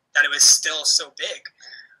aware that it was still so big.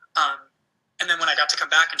 And then when I got to come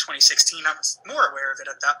back in 2016, I was more aware of it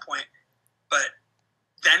at that point. But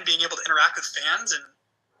then being able to interact with fans, and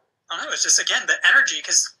I don't know, it's just, again, the energy,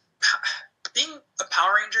 because being a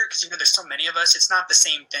Power Ranger, because there's so many of us, it's not the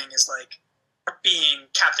same thing as like being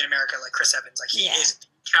Captain America, like Chris Evans. Like he is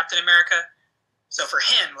Captain America, so for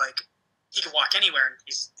him, like he can walk anywhere and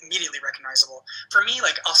he's immediately recognizable. For me,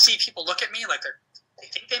 like I'll see people look at me like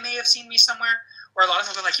they think they may have seen me somewhere, or a lot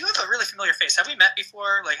of them go like, you have a really familiar face. Have we met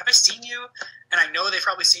before? Like, have I seen you? And I know they've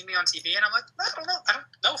probably seen me on TV, and I'm like, I don't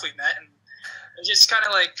know if we've met. And it's just kind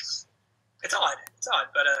of like it's odd,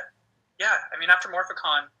 but yeah. I mean, after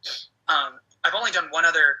Morphicon. I've only done one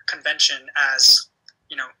other convention as,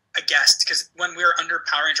 a guest, because when we were under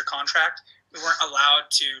Power Ranger contract, we weren't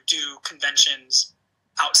allowed to do conventions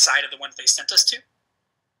outside of the ones they sent us to.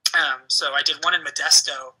 So I did one in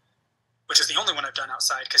Modesto, which is the only one I've done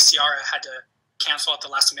outside, because Ciara had to cancel at the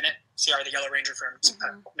last minute. Ciara, the Yellow Ranger from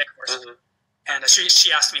Nick Force. And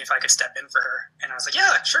she asked me if I could step in for her. And I was like,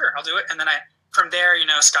 yeah, sure, I'll do it. And then from there,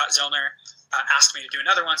 Scott Zillner asked me to do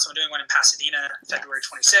another one, so I'm doing one in Pasadena February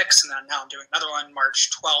 26th, and then now I'm doing another one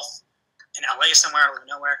March 12th in LA somewhere, I don't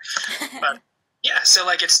know where. But yeah, so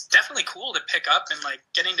like it's definitely cool to pick up and like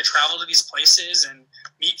getting to travel to these places and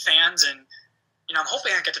meet fans, and I'm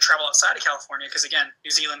hoping I get to travel outside of California, because again,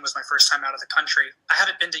 New Zealand was my first time out of the country. I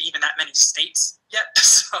haven't been to even that many states yet,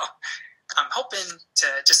 so I'm hoping to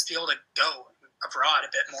just be able to go abroad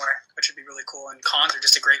a bit more, which would be really cool. And cons are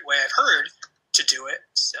just a great way, I've heard, to do it.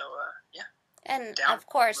 So yeah. And down. of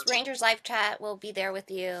course, Rangers Live Chat will be there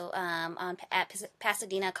with you at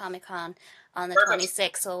Pasadena Comic Con on the Perfect.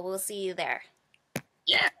 26th, so we'll see you there.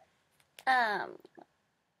 Yeah.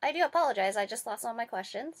 I do apologize. I just lost all my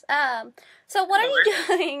questions. So what are you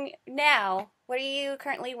doing now? What are you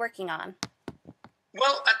currently working on?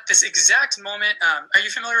 Well, at this exact moment, are you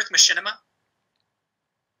familiar with Machinima?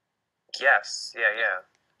 Yes. Yeah.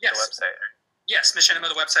 Yes. The website. Yes, Machinima,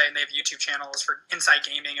 the website, and they have YouTube channels for inside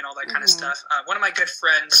gaming and all that kind of stuff. One of my good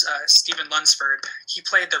friends, Stephen Lunsford, he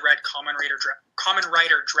played the Red Common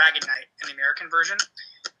Rider Dragon Knight in the American version,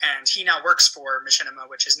 and he now works for Machinima,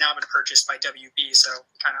 which has now been purchased by WB, so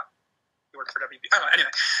kind of he worked for WB. Oh,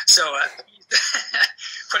 anyway, so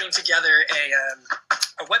putting together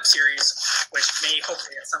a web series, which may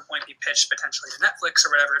hopefully at some point be pitched potentially to Netflix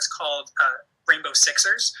or whatever. It's called Rainbow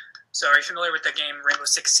Sixers. So are you familiar with the game Rainbow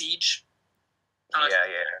Six Siege? Yeah.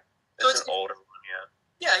 So it's an older one,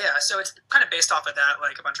 Yeah. So it's kind of based off of that.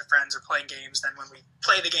 Like a bunch of friends are playing games. Then when we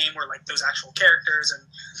play the game, we're like those actual characters. And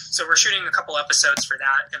so we're shooting a couple episodes for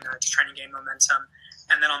that and just trying to gain momentum.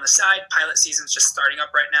 And then on the side, pilot season's just starting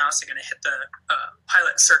up right now. So going to hit the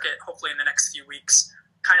pilot circuit hopefully in the next few weeks.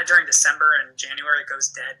 Kind of during December and January, it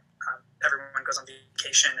goes dead. Everyone goes on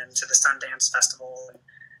vacation and to the Sundance Festival. And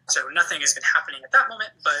so nothing has been happening at that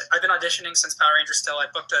moment, but I've been auditioning since Power Rangers still. I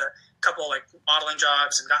booked a couple like modeling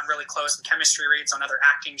jobs and gotten really close in chemistry reads on other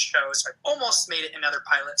acting shows. So I've almost made it in other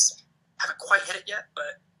pilots. Haven't quite hit it yet,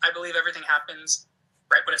 but I believe everything happens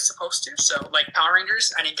right when it's supposed to. So like Power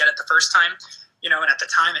Rangers, I didn't get it the first time, and at the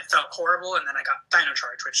time it felt horrible, and then I got Dino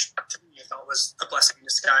Charge, which to me I felt was a blessing in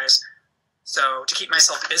disguise. So to keep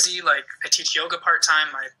myself busy, like I teach yoga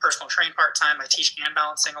part-time, I personal train part-time, I teach hand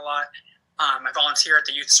balancing a lot. I volunteer at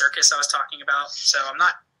the youth circus I was talking about. So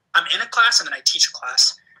I'm in a class and then I teach a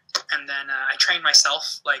class. And then I train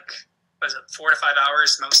myself, 4 to 5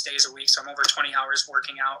 hours most days a week. So I'm over 20 hours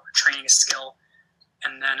working out, training a skill.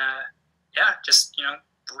 And then, just,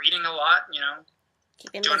 reading a lot,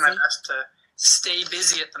 Keeping doing busy. my best to stay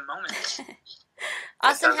busy at the moment.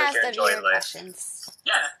 Austin has like the you're viewer enjoying life. questions.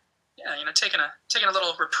 Yeah, taking a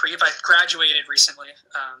little reprieve. I graduated recently,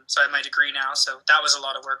 so I have my degree now. So that was a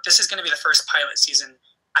lot of work. This is going to be the first pilot season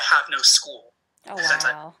I have no school. Oh, Since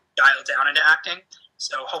I wow. dialed down into acting.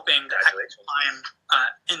 So hoping that I'm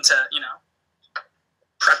into,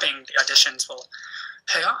 prepping the auditions will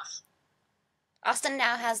pay off. Austin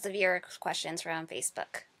now has the viewer questions from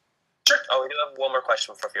Facebook. Sure. Oh, we do have one more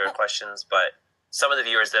question for viewer questions, but some of the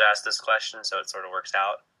viewers did ask this question, so it sort of works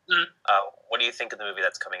out. What do you think of the movie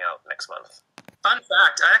that's coming out next month? Fun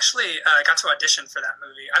fact, I actually got to audition for that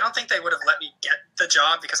movie. I don't think they would have let me get the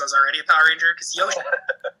job because I was already a Power Ranger, because Yoshi,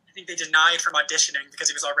 I think they denied from auditioning because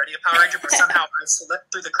he was already a Power Ranger, but somehow I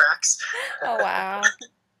slipped through the cracks. Oh, wow.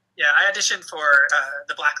 Yeah, I auditioned for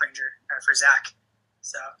the Black Ranger, for Zach.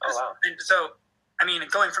 So, and so,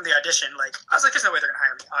 going from the audition, I was like, there's no way they're going to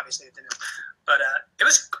hire me. Obviously, it didn't. But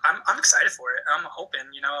I'm excited for it. I'm hoping,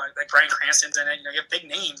 like Bryan Cranston's in it. You have big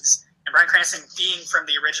names. And Bryan Cranston being from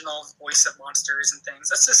the original voice of monsters and things.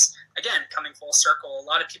 That's just, again, coming full circle. A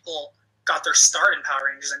lot of people got their start in Power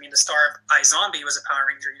Rangers. The star of iZombie was a Power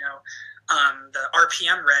Ranger, The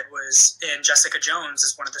RPM Red was in Jessica Jones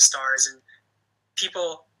as one of the stars. And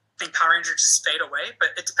people think Power Rangers just fade away, but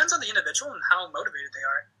it depends on the individual and how motivated they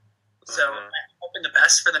are. So I'm hoping the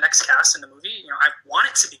best for the next cast in the movie. I want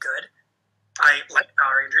it to be good. I like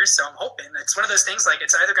Power Rangers, so I'm hoping. It's one of those things,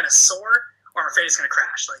 it's either going to soar or I'm afraid it's going to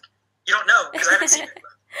crash. You don't know, because I haven't seen it.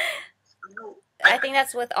 I think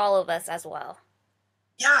that's with all of us as well.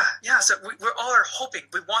 Yeah. So we're all are hoping.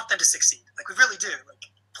 We want them to succeed. We really do.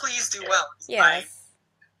 Please do well. Yes.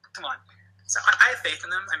 Come on. So I have faith in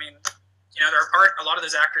them. There are a lot of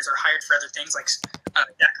those actors are hired for other things.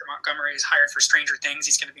 Dexter Montgomery is hired for Stranger Things.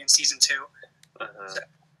 He's going to be in season 2. So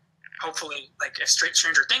hopefully, if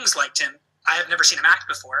Stranger Things liked him, I have never seen him act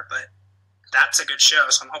before, but that's a good show.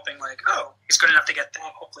 So I'm hoping he's good enough to get that.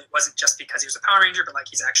 Hopefully it wasn't just because he was a Power Ranger, but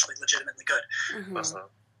he's actually legitimately good. We'll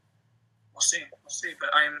see. But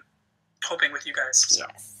I'm hoping with you guys. So.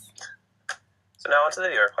 Yes. So now on to the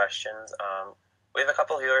viewer questions. We have a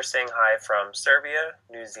couple of viewers saying hi from Serbia,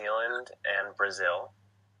 New Zealand, and Brazil.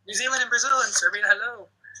 New Zealand and Brazil and Serbia, hello.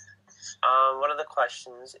 One of the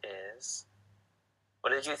questions is, what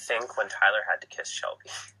did you think when Tyler had to kiss Shelby?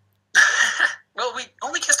 Well, we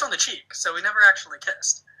only kissed on the cheek, so we never actually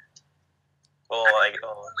kissed. Well,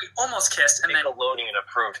 we almost kissed, and then Nickelodeon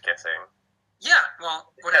approved kissing. Yeah,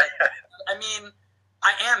 well, what did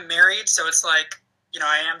I am married, so it's I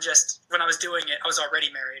am just, when I was doing it, I was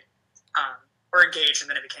already married, or engaged, and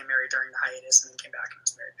then I became married during the hiatus, and then came back and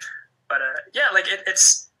was married. But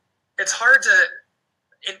it's hard to,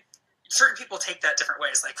 certain people take that different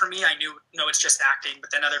ways. Like for me, I no, it's just acting,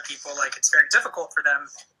 but then other people, like, it's very difficult for them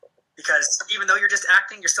because even though you're just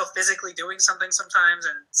acting, you're still physically doing something sometimes,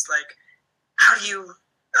 and it's like, how do you?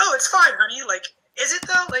 Oh, it's fine, honey. Like, is it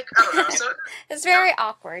though? Like, I don't know. So it's very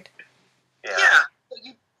awkward. Yeah.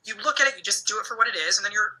 You look at it, you just do it for what it is, and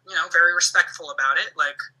then you're very respectful about it.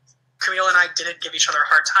 Like Camille and I didn't give each other a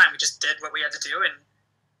hard time. We just did what we had to do, and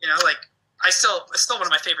like it's still one of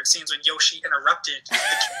my favorite scenes when Yoshi interrupted.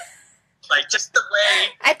 Like just the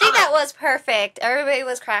way. I think that was perfect. Everybody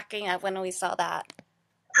was cracking up when we saw that.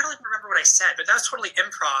 I don't even remember what I said, but that was totally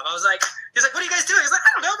improv. I was like, he's like, "What are you guys doing?" He's like, "I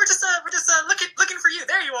don't know. We're just looking for you.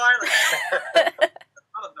 There you are." Like,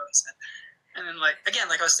 I don't know what he said. And then, like, again,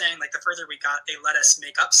 like I was saying, like, the further we got, they let us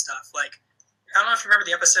make up stuff. Like, I don't know if you remember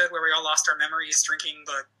the episode where we all lost our memories drinking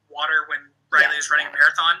the water when Riley was running a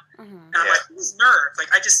marathon. And I'm like, who's nerve?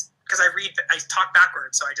 Like, because I talk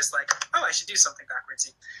backwards, so I just like, oh, I should do something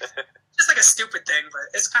backwardsy. Just like a stupid thing,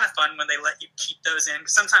 but it's kind of fun when they let you keep those in.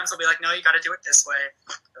 Because sometimes they'll be like, no, you got to do it this way.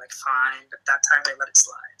 You're like, fine. But that time they let it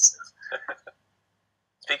slide. So.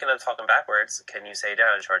 Speaking of talking backwards, can you say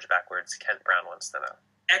down and charge backwards? Kent Brown wants to know.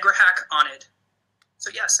 Egrahak on it. So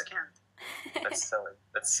yes, I can. That's so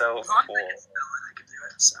cool. I can do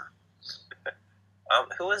it. So.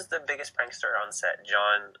 Who was the biggest prankster on set?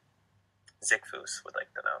 John Zickfus would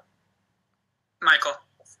like to know. Michael.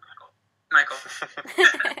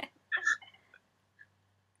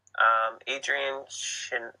 Adrian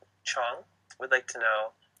Chong would like to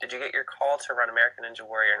know, did you get your call to run American Ninja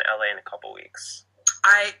Warrior in LA in a couple weeks?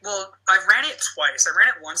 I ran it twice. I ran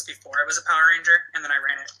it once before I was a Power Ranger, and then I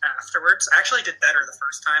ran it afterwards. I actually did better the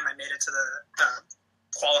first time. I made it to the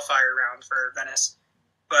qualifier round for Venice.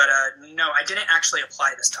 But no, I didn't actually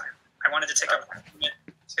apply this time. I wanted to take a minute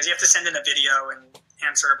because you have to send in a video and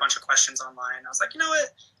answer a bunch of questions online. I was like, you know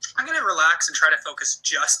what? I'm going to relax and try to focus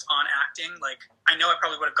just on acting. Like, I know I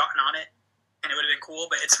probably would have gotten on it, and it would have been cool,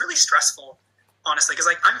 but it's really stressful, honestly, because,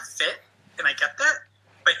 like, I'm fit, and I get that,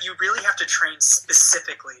 but you really have to train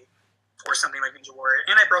specifically for something like Ninja Warrior.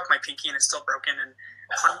 And I broke my pinky, and it's still broken, and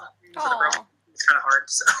it's kind of hard,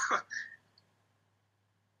 so...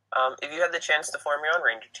 if you had the chance to form your own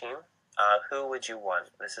Ranger team, who would you want?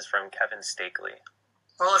 This is from Kevin Stakely.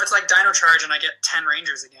 Well, if it's like Dino Charge and I get 10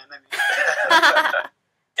 Rangers again, I mean...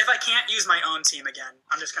 if I can't use my own team again,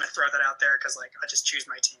 I'm just going to throw that out there because, like, I just choose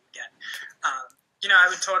my team again. I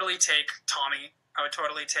would totally take Tommy. I would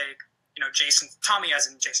totally take, Jason. Tommy as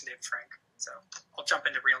in Jason David Frank. So I'll jump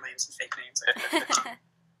into real names and fake names.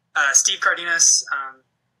 Steve Cardenas,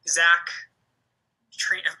 Zach...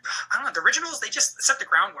 I don't know, the originals, they just set the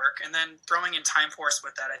groundwork, and then throwing in Time Force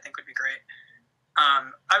with that I think would be great.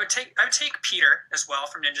 I would take Peter as well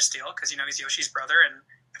from Ninja Steel because he's Yoshi's brother, and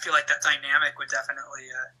I feel like that dynamic would definitely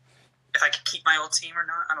if I could keep my old team or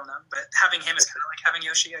not, I don't know, but having him is kind of like having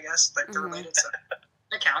Yoshi, I guess, like they're related, so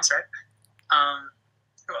it counts, right?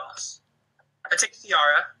 Who else? I'd take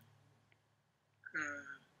Ciara.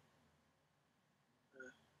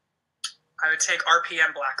 I would take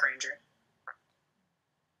RPM Black Ranger.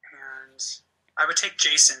 I would take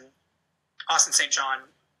Jason, Austin St. John,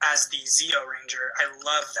 as the Zeo Ranger. I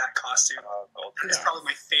love that costume. It's probably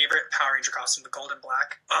my favorite Power Ranger costume, the gold and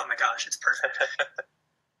black. Oh my gosh, it's perfect.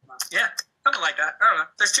 Yeah, something like that. I don't know.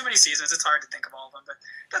 There's too many seasons. It's hard to think of all of them, but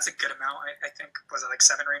that's a good amount. I think, was it like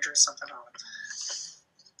 7 Rangers, something? I don't know.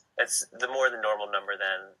 It's the more than normal number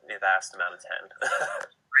than the vast amount of 10.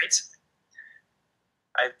 Right.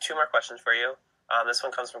 I have 2 more questions for you. This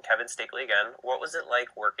one comes from Kevin Stakely again. What was it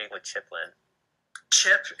like working with Chip Lynn?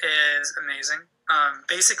 Chip is amazing.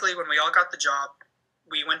 Basically, when we all got the job,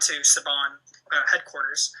 we went to Saban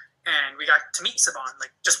headquarters, and we got to meet Saban,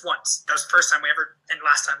 like, just once. That was the first time and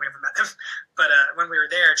last time we ever met him. But when we were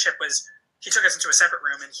there, he took us into a separate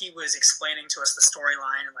room, and he was explaining to us the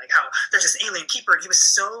storyline and, like, how there's this alien keeper, and he was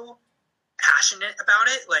so passionate about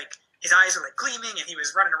it. Like, his eyes were, like, gleaming, and he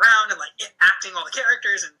was running around and, like, acting all the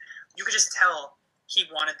characters, and you could just tell he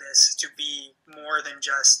wanted this to be more than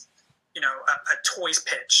just, a toys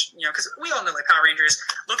pitch, because we all know, like, Power Rangers,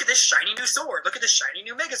 look at this shiny new sword, look at this shiny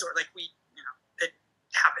new Megazord, like, it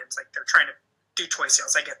happens, like, they're trying to do toy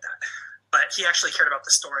sales, I get that, but he actually cared about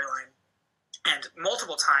the storyline, and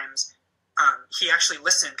multiple times, he actually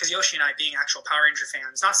listened, because Yoshi and I, being actual Power Ranger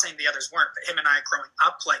fans, not saying the others weren't, but him and I growing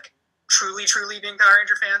up, like, truly being Power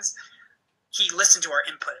Ranger fans, he listened to our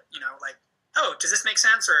input, like, oh, does this make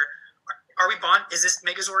sense, or are we is this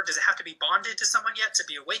Megazord, does it have to be bonded to someone yet to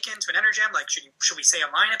be awakened to an Energem? Like, should we say a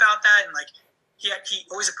line about that? And, like, he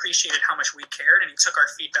always appreciated how much we cared, and he took our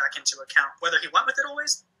feedback into account. Whether he went with it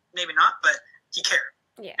always, maybe not, but he cared.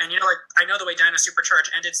 Yeah. And, like, I know the way Dino Supercharge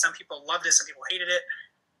ended, some people loved it, some people hated it.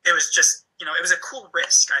 it was just, it was a cool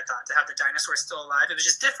risk, I thought, to have the dinosaur still alive. It was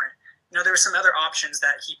just different. There were some other options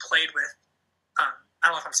that he played with. I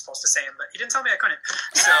don't know if I'm supposed to say him, but he didn't tell me I couldn't.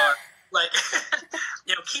 So,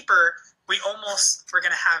 Keeper, we almost were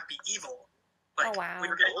going to have be evil. Oh, wow. We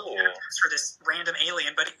were getting characters for this random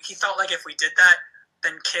alien, but he felt like if we did that,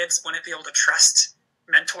 then kids wouldn't be able to trust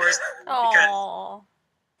mentors. Oh.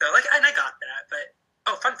 And I got that, but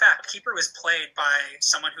fun fact: Keeper was played by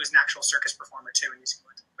someone who's an actual circus performer too in New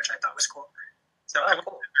Zealand, which I thought was cool. So I went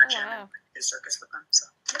to their gym and did circus with them. So.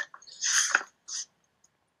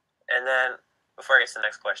 And then, before I get to the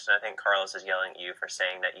next question, I think Carlos is yelling at you for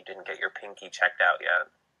saying that you didn't get your pinky checked out yet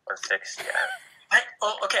or fixed yet.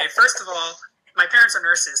 Okay. First of all, my parents are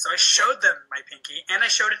nurses, so I showed them my pinky, and I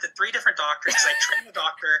showed it to 3 different doctors because I trained the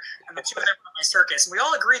doctor, and the 2 of them were at my circus, and we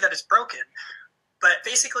all agree that it's broken. But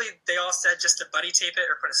basically, they all said just to buddy tape it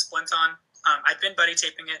or put a splint on. I've been buddy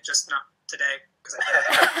taping it, just not today.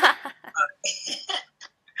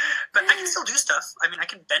 But I can still do stuff. I mean, I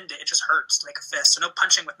can bend it. It just hurts to make a fist. So no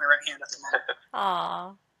punching with my right hand at the moment.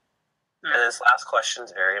 Aww. And this last question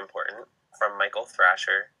is very important. From Michael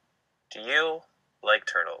Thrasher. Do you like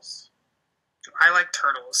turtles? Do I like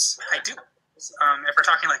turtles? I do. If we're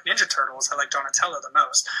talking like Ninja Turtles, I like Donatello the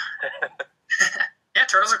most. Yeah,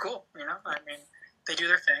 turtles are cool. I mean, they do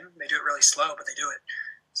their thing. They do it really slow, but they do it.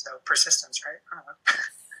 So persistence, right? I don't know.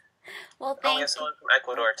 Well, thank you. We have someone from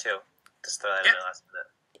Ecuador too. Just throw that in the last minute.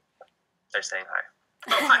 They're saying hi.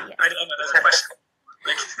 Oh, hi. Yes. I didn't know there was a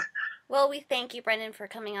question. Well, we thank you, Brendan, for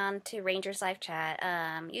coming on to Rangers Live Chat.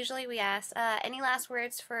 Usually we ask any last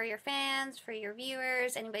words for your fans, for your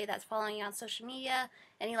viewers, anybody that's following you on social media.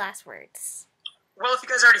 Any last words? Well, if you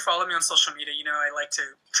guys already follow me on social media, I like to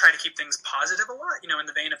try to keep things positive a lot, in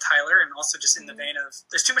the vein of Tyler, and also just in the vein of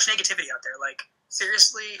there's too much negativity out there. Like,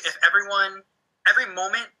 seriously, if every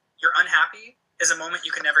moment you're unhappy is a moment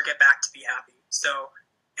you can never get back to be happy. So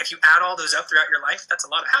if you add all those up throughout your life, that's a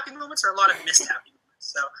lot of happy moments or a lot of missed happy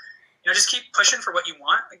moments. So, just keep pushing for what you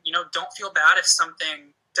want. Don't feel bad if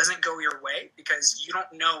something doesn't go your way because you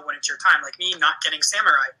don't know when it's your time. Like me not getting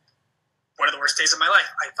Samurai. One of the worst days of my life,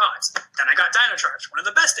 I thought. Then I got Dino Charge, one of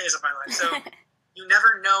the best days of my life. So you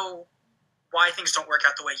never know why things don't work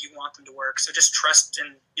out the way you want them to work. So just trust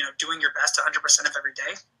in, doing your best 100% of every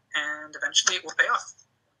day, and eventually it will pay off.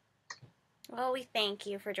 Well, we thank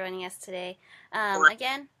you for joining us today.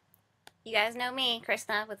 Again, you guys know me,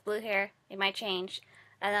 Krishna, with blue hair. It might change.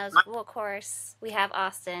 And of course, we have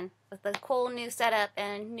Austin with the cool new setup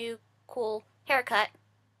and new cool haircut.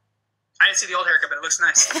 I didn't see the old haircut, but it looks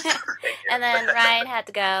nice. And then Ryan had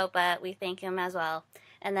to go, but we thank him as well.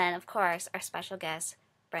 And then, of course, our special guest,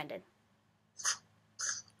 Brendan.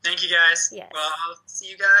 Thank you, guys. Yes. Well, I'll see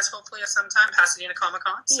you guys hopefully at some time, Pasadena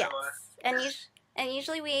Comic-Con. So, yes. And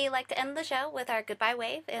usually we like to end the show with our goodbye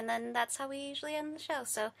wave, and then that's how we usually end the show.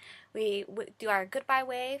 So we do our goodbye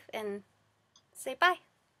wave and say bye.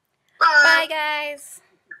 Bye. Bye, guys.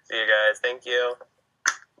 See you guys. Thank you.